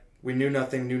 Like we knew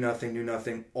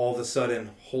nothing. All of a sudden,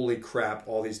 holy crap!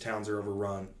 All these towns are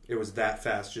overrun. It was that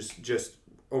fast, just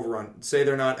overrun. Say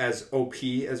they're not as OP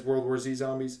as World War Z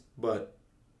zombies, but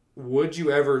would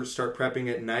you ever start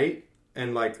prepping at night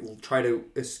and like try to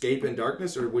escape in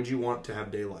darkness, or would you want to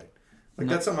have daylight? Like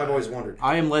that's something I've always wondered.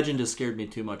 I Am Legend has scared me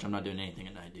too much. I'm not doing anything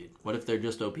at night, dude. What if they're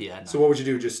just OP at night? So what would you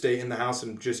do? Just stay in the house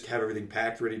and just have everything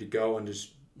packed, ready to go, and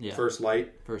just first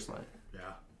light? First light.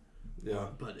 Yeah.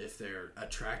 But if they're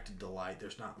attracted to light,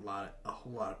 there's not a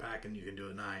whole lot of packing you can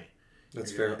do at night.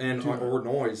 That's You're fair. gonna And do or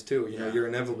noise too. You know, Yeah. you're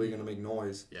inevitably going to make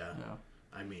noise. Yeah.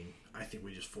 I mean, I think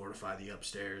we just fortify the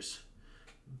upstairs,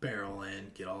 barrel in,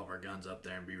 get all of our guns up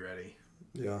there, and be ready.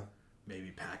 Yeah.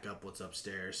 Maybe pack up what's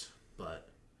upstairs, but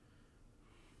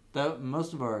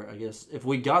Most of our, I guess, if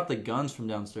we got the guns from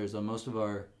downstairs, though, most of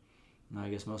our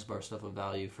stuff of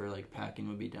value for like packing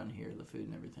would be down here, the food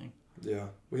and everything. Yeah.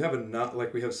 We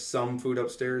have some food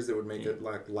upstairs that would make it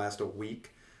like last a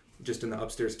week, just in the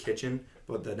upstairs kitchen.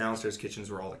 But the downstairs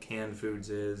kitchen's where all the canned foods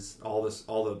is, all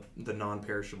the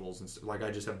non-perishables and stuff. Like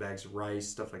I just have bags of rice,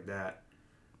 stuff like that,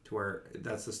 to where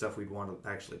that's the stuff we'd want to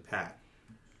actually pack.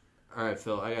 All right,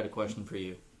 Phil, I got a question for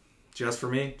you. Just for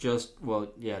me? It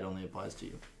only applies to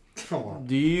you. Come on.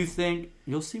 Do you think,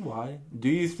 you'll see why, do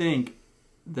you think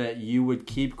that you would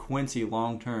keep Quincy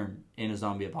long term in a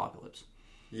zombie apocalypse?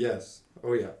 Yes.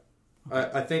 Oh yeah.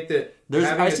 I think that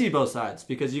I see both sides,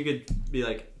 because you could be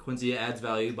like, Quincy adds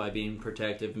value by being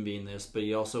protective and being this, but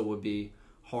he also would be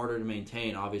harder to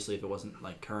maintain, obviously, if it wasn't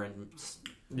like current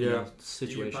situations. Do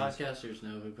your podcasters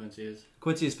know who Quincy is?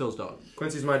 Quincy is Phil's dog.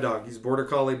 Quincy's my dog. He's Border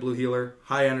Collie, Blue Heeler,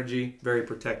 high energy, very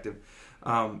protective.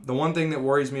 The one thing that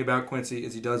worries me about Quincy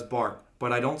is he does bark,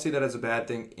 but I don't see that as a bad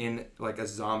thing in like a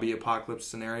zombie apocalypse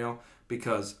scenario,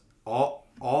 because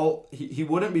he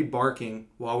wouldn't be barking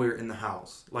while we were in the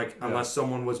house, like unless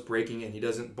someone was breaking in. He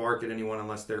doesn't bark at anyone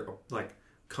unless they're like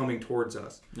coming towards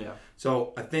us. Yeah.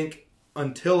 So I think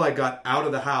until I got out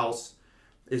of the house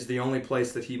is the only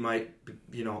place that he might,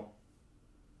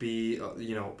 be a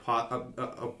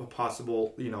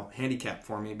possible handicap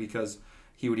for me, because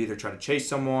he would either try to chase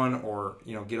someone or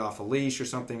get off a leash or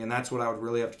something, and that's what I would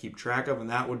really have to keep track of, and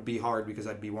that would be hard because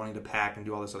I'd be wanting to pack and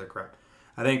do all this other crap.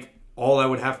 I think all I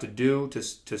would have to do to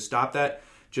stop that,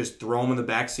 just throw him in the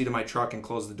back seat of my truck and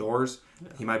close the doors. Yeah.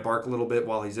 He might bark a little bit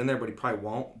while he's in there, but he probably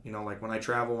won't. Like when I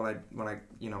travel, when I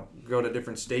go to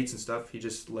different states and stuff, he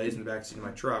just lays in the back seat of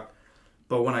my truck.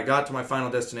 But when I got to my final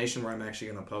destination where I'm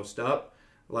actually going to post up,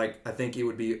 like I think it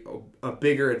would be a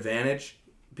bigger advantage,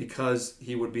 because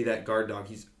he would be that guard dog.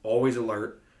 He's always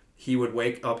alert. He would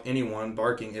wake up anyone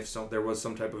barking if there was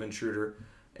some type of intruder.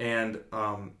 And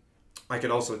I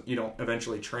could also,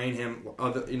 eventually train him.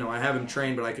 I have him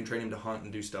trained, but I can train him to hunt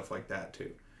and do stuff like that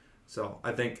too. So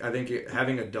I think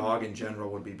having a dog in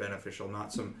general would be beneficial,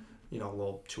 not some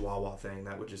little chihuahua thing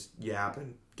that would just yap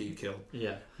and get you killed.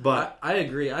 Yeah, but I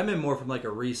agree. I'm in more from like a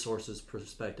resources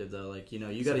perspective though. Like you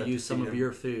got to use some of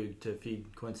your food to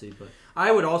feed Quincy. But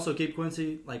I would also keep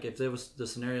Quincy. Like if there was the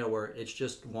scenario where it's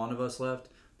just one of us left,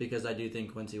 because I do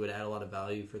think Quincy would add a lot of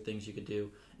value for things you could do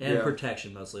and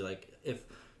protection mostly. Like if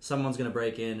someone's gonna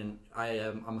break in and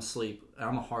I'm asleep,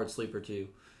 I'm a hard sleeper too.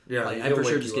 Yeah, like I for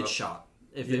sure just get shot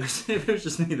if it was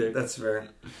just me there. That's fair.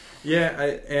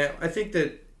 Yeah, I think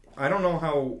that I don't know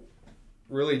how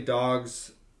really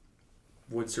dogs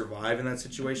would survive in that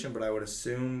situation, but I would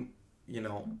assume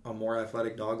a more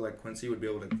athletic dog like Quincy would be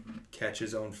able to catch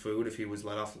his own food if he was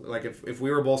let off. Like if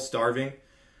we were both starving,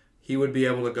 he would be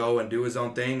able to go and do his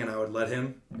own thing, and I would let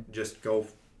him just go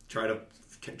try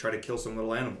to kill some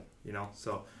little animal.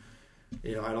 So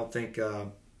I don't think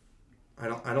that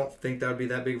would be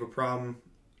that big of a problem.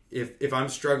 if I'm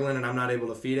struggling and I'm not able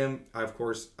to feed him, I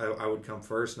would come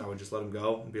first and I would just let him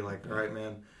go and be like, all right,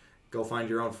 man, go find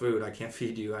your own food. I can't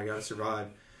feed you. I got to survive.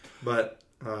 But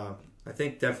I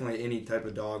think definitely any type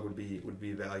of dog would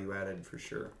be value added for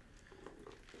sure.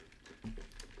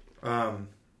 All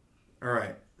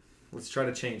right, let's try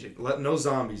to change it. No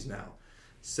zombies now.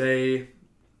 Say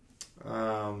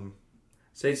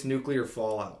it's nuclear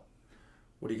fallout.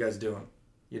 What are you guys doing?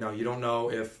 You don't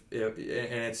know if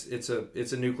and it's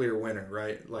a nuclear winter,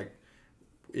 right? Like,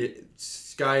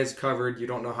 sky is covered. You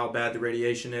don't know how bad the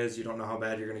radiation is. You don't know how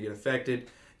bad you're going to get affected.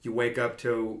 You wake up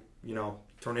to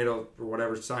tornado or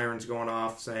whatever sirens going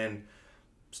off saying,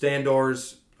 stay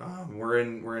indoors.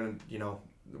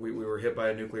 We were hit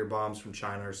by nuclear bombs from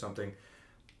China or something.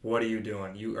 What are you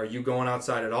doing? Are you going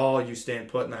outside at all? Are you staying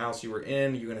put in the house you were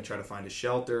in? Are you going to try to find a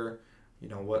shelter?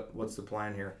 What's the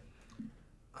plan here?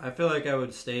 I feel like I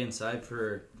would stay inside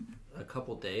for a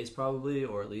couple days probably,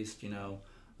 or at least,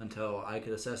 until I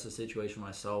could assess the situation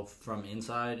myself from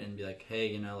inside and be like,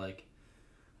 hey,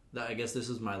 I guess this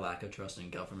is my lack of trust in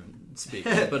government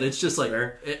speaking, but it's just like,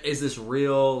 is this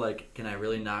real? Like, can I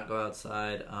really not go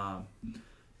outside?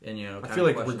 And I feel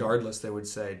like regardless, they would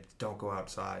say don't go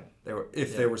outside.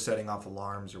 They were setting off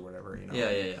alarms or whatever.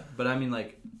 Yeah. But I mean,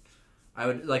 like, I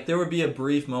would there would be a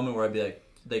brief moment where I'd be like,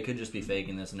 they could just be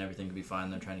faking this and everything could be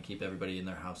fine. They're trying to keep everybody in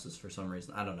their houses for some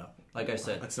reason. I don't know. Like I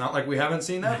said, it's not like we haven't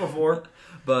seen that before.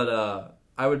 But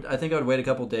I think I would wait a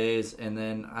couple days and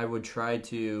then I would try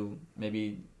to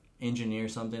maybe engineer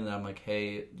something that I'm like,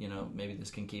 hey, maybe this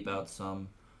can keep out some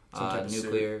type of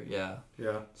nuclear. suit.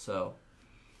 Yeah. So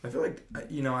I feel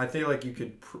like you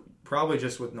could probably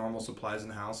just with normal supplies in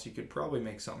the house, you could probably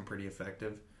make something pretty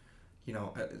effective.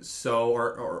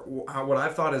 Or what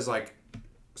I've thought is like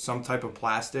some type of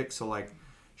plastic. So like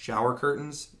shower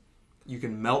curtains, you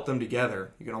can melt them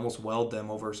together. You can almost weld them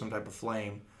over some type of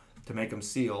flame to make them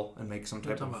seal and make some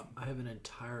type of... I have an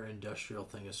entire industrial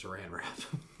thing of saran wrap.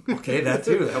 Okay, that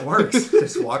too. That works.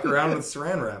 Just walk around with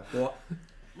saran wrap. Well,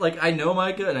 like, I know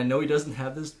Micah, and I know he doesn't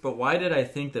have this, but why did I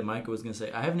think that Micah was going to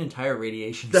say, I have an entire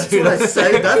radiation That's suit? what I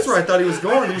said. That's where I thought he was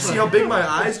going. Did you see how big my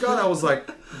eyes got? I was like,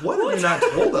 what have you not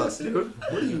told us, dude?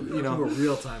 What do you I'm a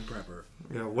real-time prepper.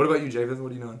 Yeah. What about you, Javid?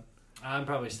 What are you doing? I'm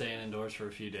probably staying indoors for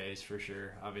a few days for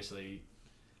sure. Obviously,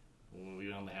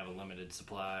 we only have a limited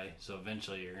supply, so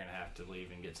eventually you're going to have to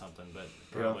leave and get something, but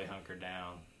probably hunker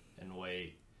down and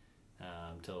wait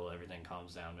until everything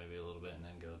calms down maybe a little bit and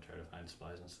then go try to find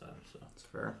supplies and stuff. So that's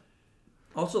fair.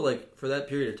 Also, like, for that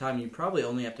period of time, you probably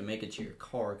only have to make it to your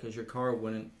car because your car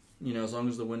wouldn't, as long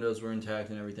as the windows were intact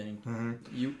and everything.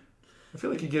 Mm-hmm. I feel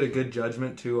like you get a good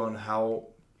judgment too on how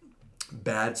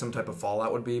bad some type of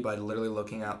fallout would be by literally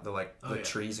looking at the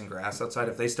trees and grass outside.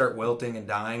 If they start wilting and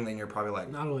dying, then you're probably like,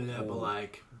 not only that, but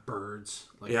like birds.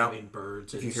 Like,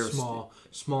 birds if and you hear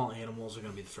small animals are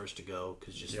going to be the first to go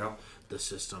because the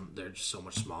system, they're just so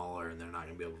much smaller and they're not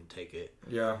going to be able to take it.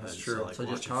 Yeah, that's true. So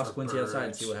just toss Quincy outside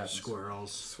and see what happens.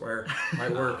 Squirrels. Swear.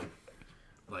 Might work.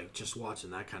 Like, just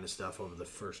watching that kind of stuff over the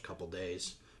first couple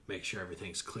days. Make sure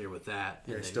everything's clear with that.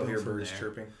 Yeah, I still hear birds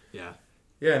chirping. Yeah.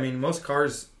 Yeah, I mean, most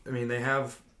cars, they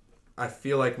have... I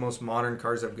feel like most modern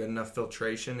cars have good enough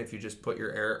filtration if you just put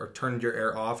your air... or turn your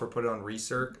air off or put it on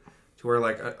recirc to where,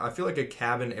 like, I feel like a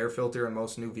cabin air filter in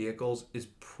most new vehicles is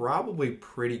probably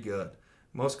pretty good.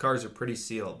 Most cars are pretty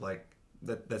sealed. Like,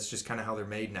 that's just kind of how they're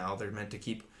made now. They're meant to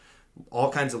keep all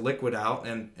kinds of liquid out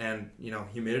and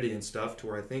humidity and stuff to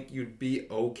where I think you'd be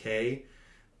okay.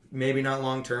 Maybe not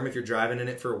long term. If you're driving in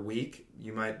it for a week,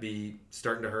 you might be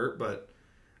starting to hurt, but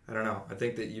I don't know. I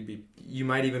think that you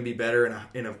might even be better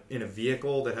in a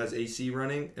vehicle that has AC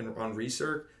running and on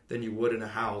recirc than you would in a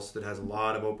house that has a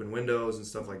lot of open windows and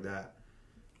stuff like that.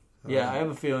 Yeah, I have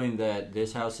a feeling that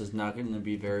this house is not going to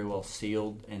be very well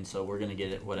sealed, and so we're going to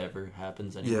get it whatever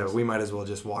happens anyways. Yeah, we might as well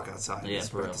just walk outside. Yeah,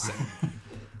 for real.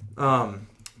 All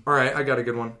right, I got a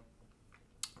good one.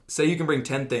 Say you can bring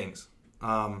 10 things.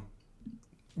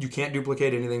 You can't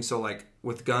duplicate anything, so like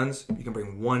with guns, you can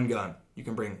bring one gun. You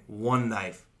can bring one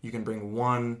knife. You can bring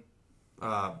one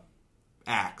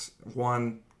axe,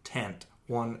 one tent,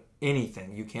 one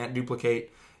anything. You can't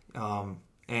duplicate.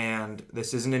 And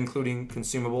this isn't including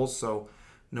consumables, so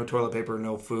no toilet paper,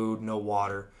 no food, no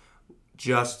water.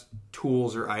 Just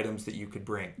tools or items that you could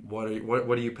bring. What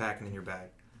are you packing in your bag?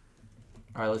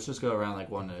 All right, let's just go around like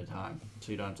one at a time,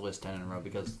 so you don't have to list 10 in a row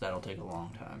because that'll take a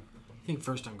long time. I think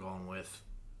first I'm going with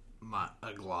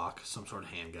a Glock, some sort of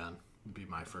handgun would be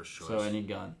my first choice. So any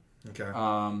gun. Okay.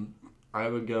 I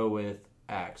would go with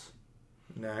axe.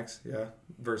 An axe, yeah,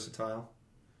 versatile.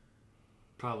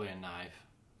 probably a knife.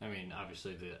 I mean,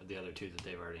 obviously the other two that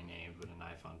they've already named, but a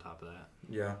knife on top of that.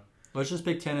 Yeah. Let's just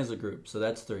pick 10 as a group. So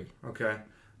that's 3. Okay.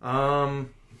 I'm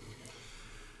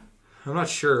not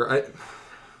sure.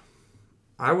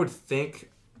 I would think,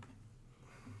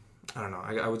 I don't know,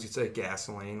 I would say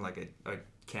gasoline, like a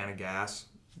can of gas,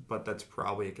 but that's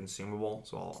probably a consumable,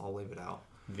 so I'll leave it out.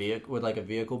 Would like a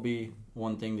vehicle be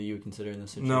one thing that you would consider in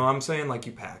this situation? No, I'm saying like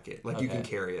you pack it, like you Okay. can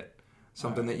carry it,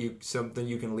 something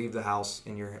you can leave the house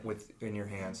in your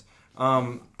hands.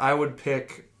 I would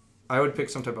pick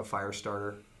some type of fire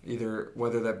starter, either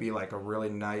whether that be like a really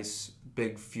nice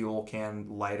big fuel can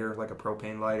lighter, like a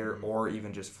propane lighter, or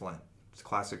even just flint. It's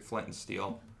classic flint and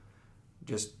steel,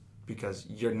 just because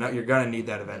you're gonna need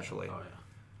that eventually. Oh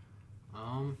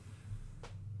yeah.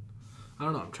 I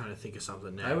don't know. I'm trying to think of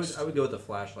something next. I would go with a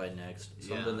flashlight next.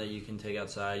 Something Yeah. that you can take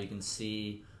outside. You can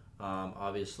see.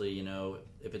 Obviously, you know,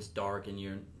 if it's dark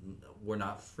and we're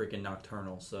not freaking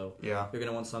nocturnal, so Yeah. you're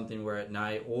gonna want something where at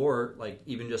night, or like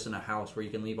even just in a house where you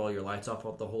can leave all your lights off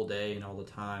the whole day and all the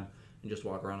time, and just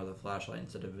walk around with a flashlight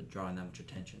instead of it drawing that much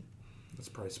attention. That's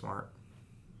probably smart.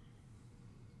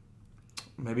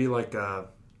 Maybe like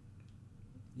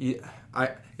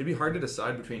it'd be hard to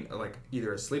decide between like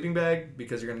either a sleeping bag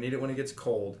because you're gonna need it when it gets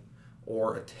cold,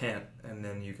 or a tent, and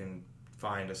then you can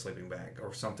find a sleeping bag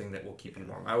or something that will keep you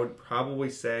warm. I would probably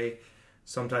say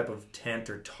some type of tent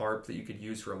or tarp that you could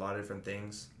use for a lot of different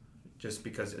things. Just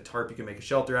because a tarp you can make a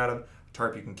shelter out of, a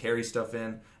tarp you can carry stuff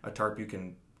in, a tarp you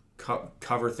can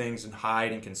cover things and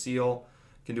hide and conceal.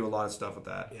 You can do a lot of stuff with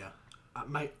that. Yeah.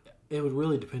 It would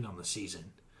really depend on the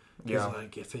season. Yeah.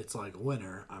 Like if it's like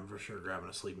winter, I'm for sure grabbing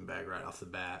a sleeping bag right off the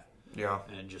bat. Yeah.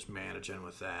 And just managing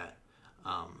with that.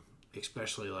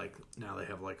 Especially like now they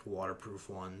have like waterproof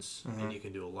ones, and you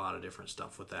can do a lot of different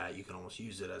stuff with that. You can almost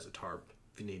use it as a tarp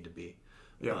if you need to be.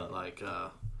 Yeah. But like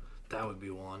that would be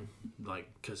one. Like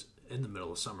because in the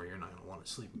middle of summer, you're not going to want a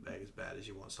sleeping bag as bad as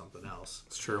you want something else.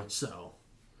 It's true. So.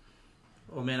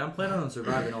 Oh man, I'm planning on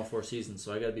surviving all 4 seasons,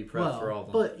 so I gotta be prepped for all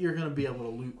of them. But you're going to be able to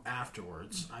loot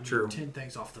afterwards. I mean, True. 10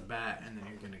 things off the bat, and then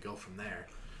you're going to go from there.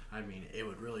 I mean, it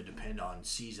would really depend on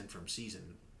season from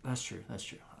season. That's true.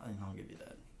 I'll give you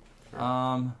that.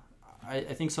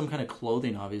 I think some kind of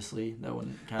clothing, obviously, that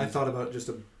wouldn't kind I of. thought about just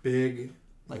a big,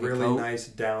 Like a really coat? nice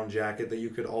down jacket that you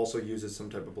could also use as some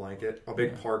type of blanket. A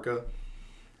big parka.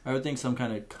 I would think some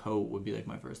kind of coat would be like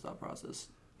my first thought process.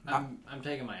 I'm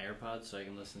taking my AirPods so I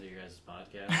can listen to your guys'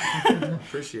 podcast.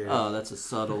 Appreciate it. Oh, that's a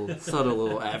subtle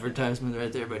little advertisement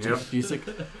right there by James Music.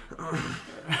 Dude,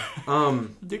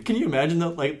 can you imagine though?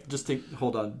 Like,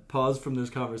 hold on, pause from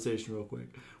this conversation real quick.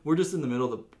 We're just in the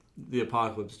middle of the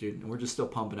apocalypse, dude, and we're just still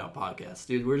pumping out podcasts,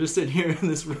 dude. We're just sitting here in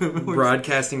this room, and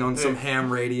Broadcasting on some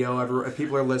ham radio.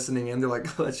 People are listening in. They're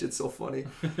like, "Oh, that shit's so funny."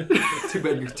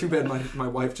 Too bad. My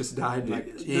wife just died.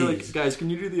 They're like, guys, can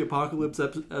you do the apocalypse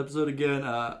episode again?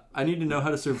 I need to know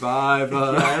how to survive. I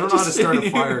don't know how to start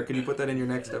a fire. Can you put that in your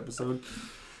next episode?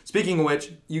 Speaking of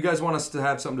which, you guys want us to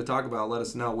have something to talk about, let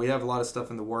us know. We have a lot of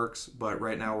stuff in the works, but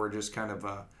right now we're just kind of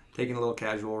taking a little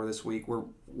casual over this week.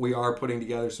 We are putting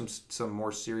together some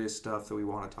more serious stuff that we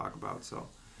want to talk about, so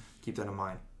keep that in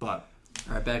mind. But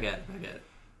all right, back at it.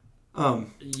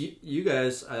 You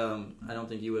guys, I don't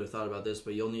think you would have thought about this,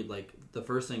 but you'll need like the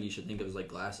first thing you should think of is like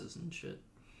glasses and shit,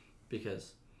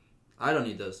 because I don't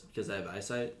need those because I have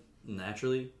eyesight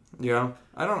naturally. Yeah,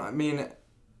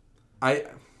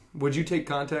 would you take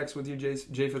contacts with you,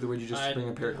 Japheth, or would you just bring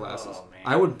a pair of glasses? Oh, man.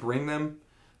 I would bring them.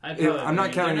 I'm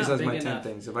not counting these as my 10 enough.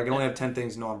 things. If I can only have 10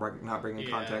 things, no, I'm not bringing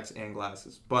contacts and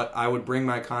glasses. But I would bring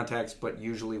my contacts, but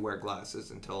usually wear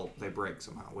glasses until they break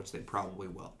somehow, which they probably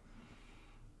will.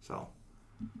 So.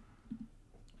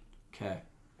 Okay.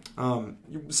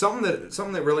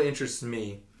 Something that really interests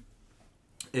me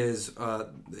is,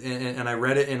 and I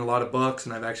read it in a lot of books,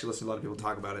 and I've actually listened to a lot of people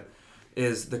talk about it,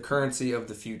 is the currency of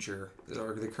the future,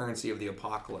 or the currency of the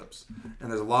apocalypse. And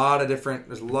there's a lot of different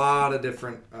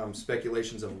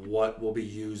speculations of what will be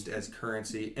used as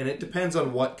currency, and it depends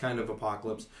on what kind of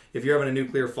apocalypse. If you're having a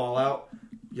nuclear fallout,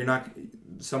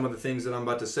 some of the things that I'm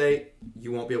about to say,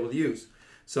 you won't be able to use.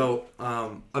 So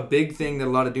a big thing that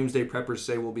a lot of doomsday preppers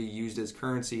say will be used as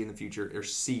currency in the future are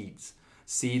seeds.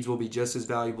 Seeds will be just as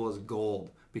valuable as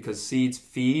gold because seeds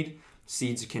feed.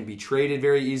 Seeds can be traded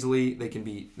very easily. They can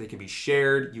be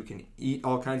shared. You can eat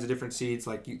all kinds of different seeds.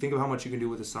 Like you think of how much you can do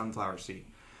with a sunflower seed,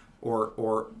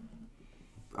 or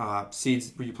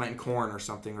seeds where you plant corn or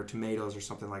something, or tomatoes or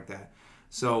something like that.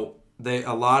 So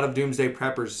a lot of doomsday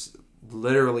preppers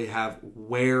literally have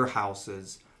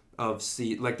warehouses of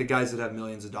seed, like the guys that have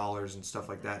millions of dollars and stuff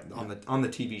like that on the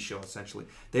TV show. Essentially,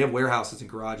 they have warehouses and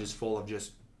garages full of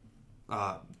just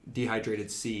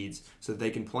dehydrated seeds so that they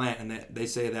can plant, and they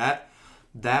say that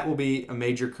will be a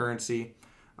major currency.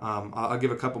 I'll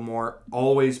give a couple more.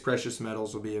 Always precious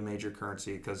metals will be a major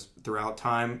currency because throughout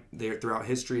time, throughout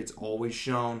history, it's always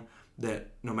shown that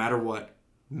no matter what,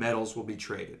 metals will be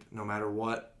traded. No matter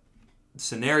what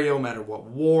scenario, no matter what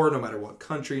war, no matter what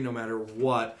country, no matter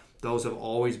what, those have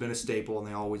always been a staple and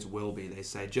they always will be. They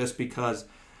say just because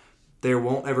there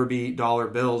won't ever be dollar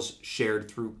bills shared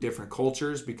through different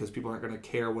cultures because people aren't going to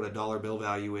care what a dollar bill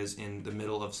value is in the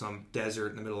middle of some desert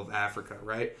in the middle of Africa,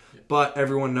 right? Yeah. But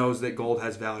everyone knows that gold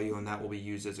has value and that will be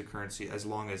used as a currency as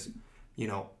long as,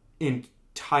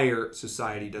 entire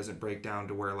society doesn't break down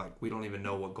to where we don't even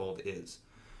know what gold is.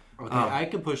 Okay, I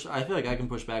feel like I can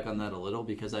push back on that a little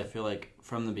because I feel like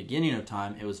from the beginning of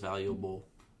time it was valuable.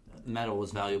 Metal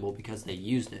was valuable because they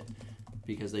used it.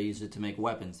 Because they used it to make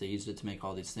weapons. They used it to make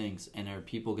all these things. And are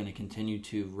people going to continue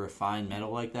to refine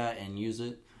metal like that and use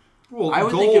it? Well, I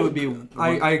would think it would be...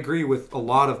 I agree with a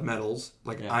lot of metals,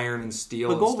 iron and steel.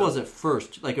 But gold was at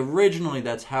first. Originally,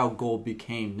 that's how gold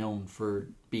became known for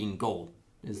being gold.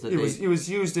 It was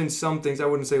used in some things. I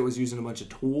wouldn't say it was used in a bunch of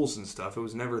tools and stuff. It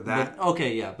was never that.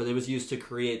 But it was used to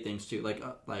create things too.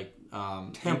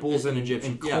 Temples and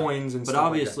Egyptian coins and stuff. But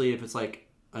obviously, if it's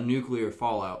a nuclear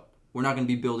fallout, we're not going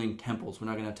to be building temples. We're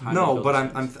not going to have time. No, but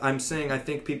I'm saying I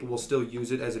think people will still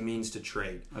use it as a means to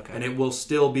trade, and it will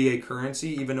still be a currency,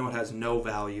 even though it has no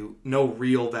value, no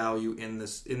real value in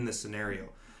this scenario.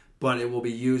 But it will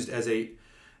be used as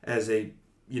a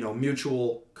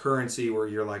mutual currency where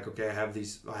you're like, okay,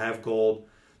 I have gold,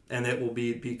 and it will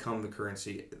become the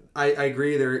currency. I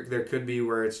agree. There could be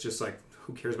where it's just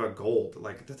who cares about gold?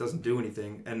 That doesn't do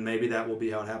anything, and maybe that will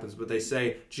be how it happens. But they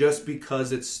say just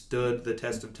because it stood the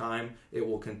test of time, it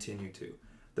will continue to.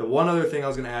 The one other thing I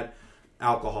was going to add,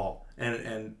 alcohol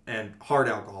and hard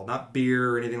alcohol, not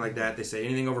beer or anything like that. They say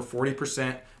anything over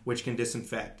 40%, which can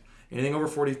disinfect. Anything over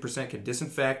 40% can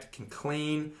disinfect, can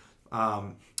clean,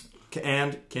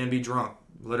 and can be drunk.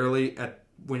 Literally,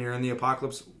 when you're in the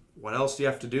apocalypse, what else do you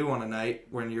have to do on a night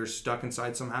when you're stuck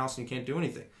inside some house and you can't do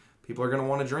anything? People are going to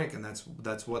want to drink, and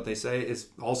that's what they say is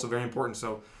also very important.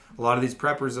 So a lot of these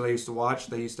preppers that I used to watch,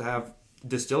 they used to have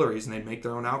distilleries, and they'd make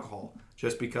their own alcohol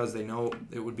just because they know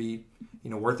it would be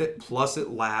worth it. Plus,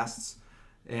 it lasts,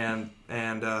 and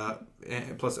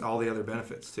plus all the other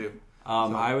benefits too.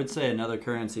 I would say another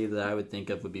currency that I would think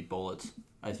of would be bullets.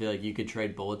 I feel like you could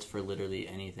trade bullets for literally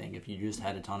anything. If you just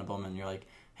had a ton of them and you're like,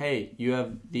 hey, you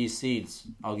have these seeds,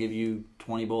 I'll give you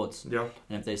 20 bullets. Yeah.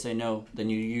 And if they say no, then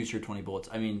you use your 20 bullets.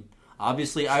 I mean,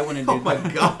 obviously I wouldn't do that. Oh my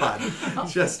God.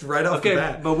 Just right off the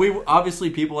bat. But obviously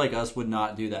people like us would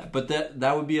not do that. But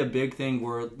that would be a big thing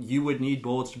where you would need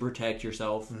bullets to protect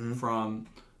yourself from,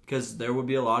 because there would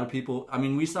be a lot of people. I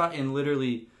mean, we saw in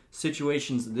literally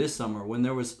situations this summer when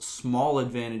there was small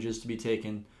advantages to be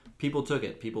taken. People took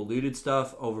it. People looted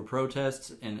stuff over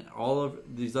protests and all of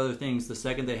these other things. The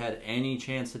second they had any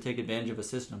chance to take advantage of a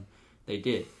system, they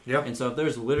did. Yep. And so if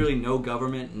there's literally no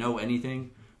government, no anything,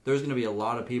 there's going to be a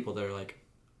lot of people that are like,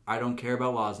 I don't care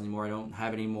about laws anymore. I don't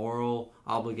have any moral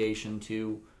obligation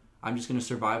to. I'm just going to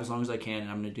survive as long as I can, and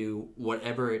I'm going to do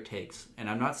whatever it takes. And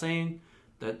I'm not saying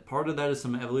that part of that is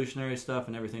some evolutionary stuff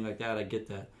and everything like that. I get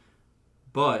that.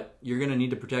 But you're going to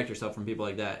need to protect yourself from people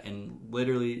like that. And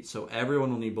literally, so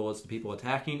everyone will need bullets, the people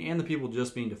attacking and the people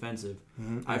just being defensive.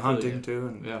 Mm-hmm. Hunting, too.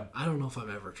 And yeah. I don't know if I'm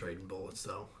ever trading bullets,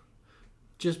 though.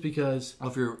 Just because... Well,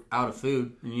 if you're out of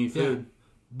food and you need food. Yeah.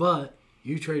 But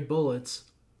you trade bullets,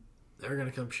 they're going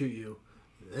to come shoot you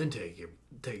and then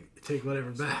take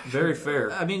whatever back. Very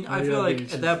fair. I mean, I feel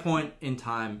like at that point in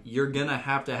time, you're going to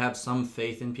have some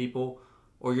faith in people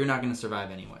or you're not going to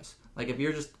survive anyways. Like, if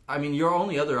you're just... I mean, your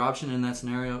only other option in that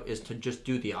scenario is to just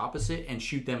do the opposite and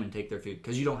shoot them and take their food,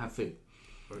 because you don't have food.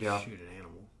 Or shoot an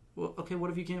animal. Well, okay,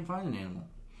 what if you can't find an animal?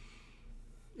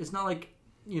 It's not like,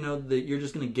 that you're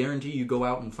just going to guarantee you go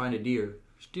out and find a deer.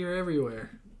 There's deer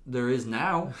everywhere. There is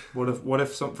now. What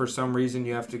if for some reason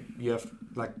you have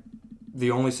like...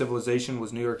 The only civilization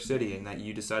was New York City, and that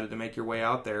you decided to make your way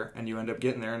out there, and you end up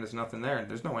getting there, and there's nothing there.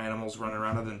 There's no animals running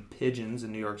around other than pigeons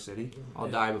in New York City. I'll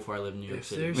die before I live in New York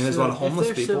City. There's a lot of homeless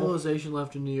people. If there's civilization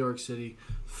left in New York City,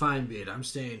 fine be it. I'm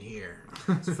staying here.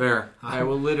 It's fair. I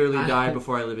will literally die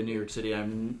before I live in New York City.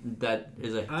 That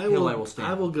is a hill I will stand.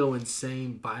 I will go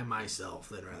insane by myself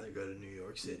than rather go to New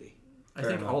York City. I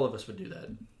think all of us would do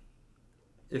that.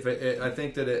 I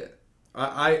think that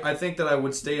I think that I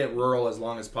would stay at rural as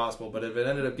long as possible, but if it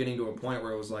ended up getting to a point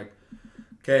where it was like,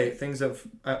 okay,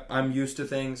 I'm used to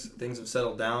things have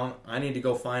settled down, I need to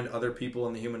go find other people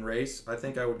in the human race, I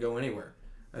think I would go anywhere.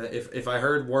 If I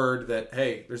heard word that,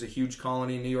 hey, there's a huge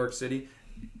colony in New York City,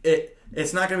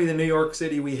 it's not going to be the New York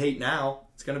City we hate now.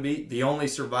 It's going to be the only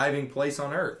surviving place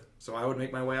on Earth. So I would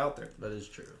make my way out there. That is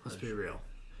true. Let's be real.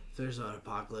 If there's an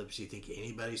apocalypse, you think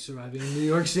anybody's surviving in New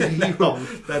York City? No,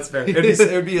 that's fair.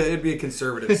 It'd be a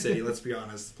conservative city. Let's be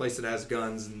honest. A place that has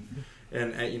guns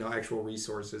and actual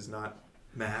resources, not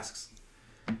masks.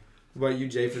 What about you,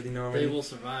 Japheth? They will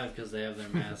survive because they have their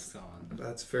masks on.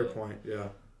 That's a fair point. Yeah.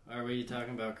 Are we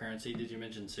talking about currency? Did you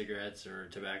mention cigarettes or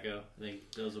tobacco? I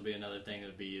think those will be another thing that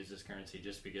would be used as currency,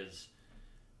 just because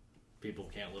people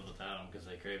can't live without them because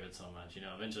they crave it so much.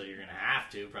 Eventually you're going to have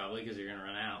to, probably, because you're going to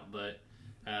run out. But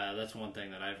that's one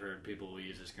thing that I've heard people will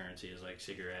use as currency is like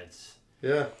cigarettes.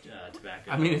 Yeah.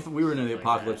 Tobacco. I mean, if we were in the like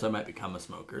apocalypse, that. I might become a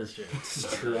smoker. That's true.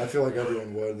 It's true. I feel like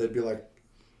everyone would. They'd be like,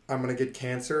 I'm going to get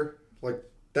cancer. Like,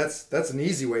 that's an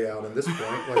easy way out at this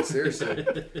point. Like, seriously.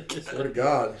 Swear to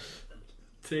God.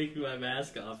 Take my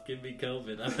mask off. Give me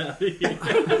COVID. I'm out of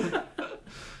here.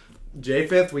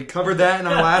 Japheth, we covered that in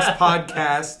our last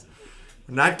podcast.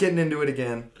 We're not getting into it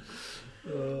again.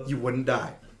 You wouldn't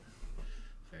die.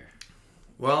 Fair.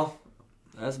 Well,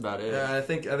 That's about it. I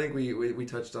think we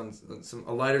touched on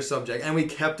a lighter subject, and we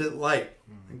kept it light.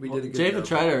 I think we did a good Japheth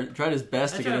job. tried his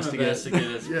best to get us to get. to get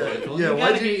us Yeah, political. yeah, You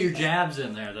why'd gotta you- get your jabs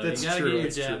in there, though. That's You gotta true, get your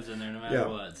that's true. jabs in there no matter Yeah.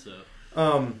 what.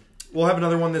 So We'll have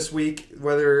another one this week,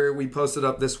 whether we post it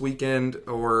up this weekend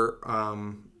or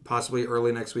possibly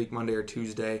early next week, Monday or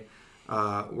Tuesday.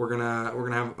 We're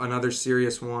gonna have another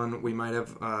serious one. We might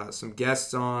have some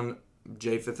guests on.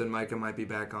 Japheth and Micah might be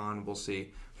back on. We'll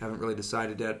see. Haven't really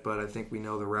decided yet, but I think we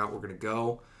know the route we're gonna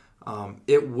go.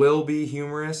 It will be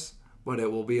humorous, but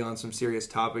it will be on some serious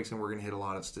topics, and we're gonna hit a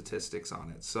lot of statistics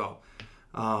on it. So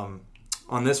on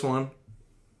this one,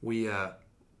 we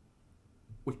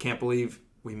can't believe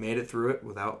we made it through it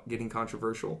without getting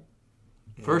controversial.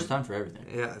 First time for everything.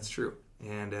 Yeah, that's true.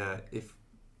 And if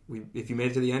you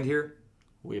made it to the end here,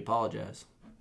 We apologize.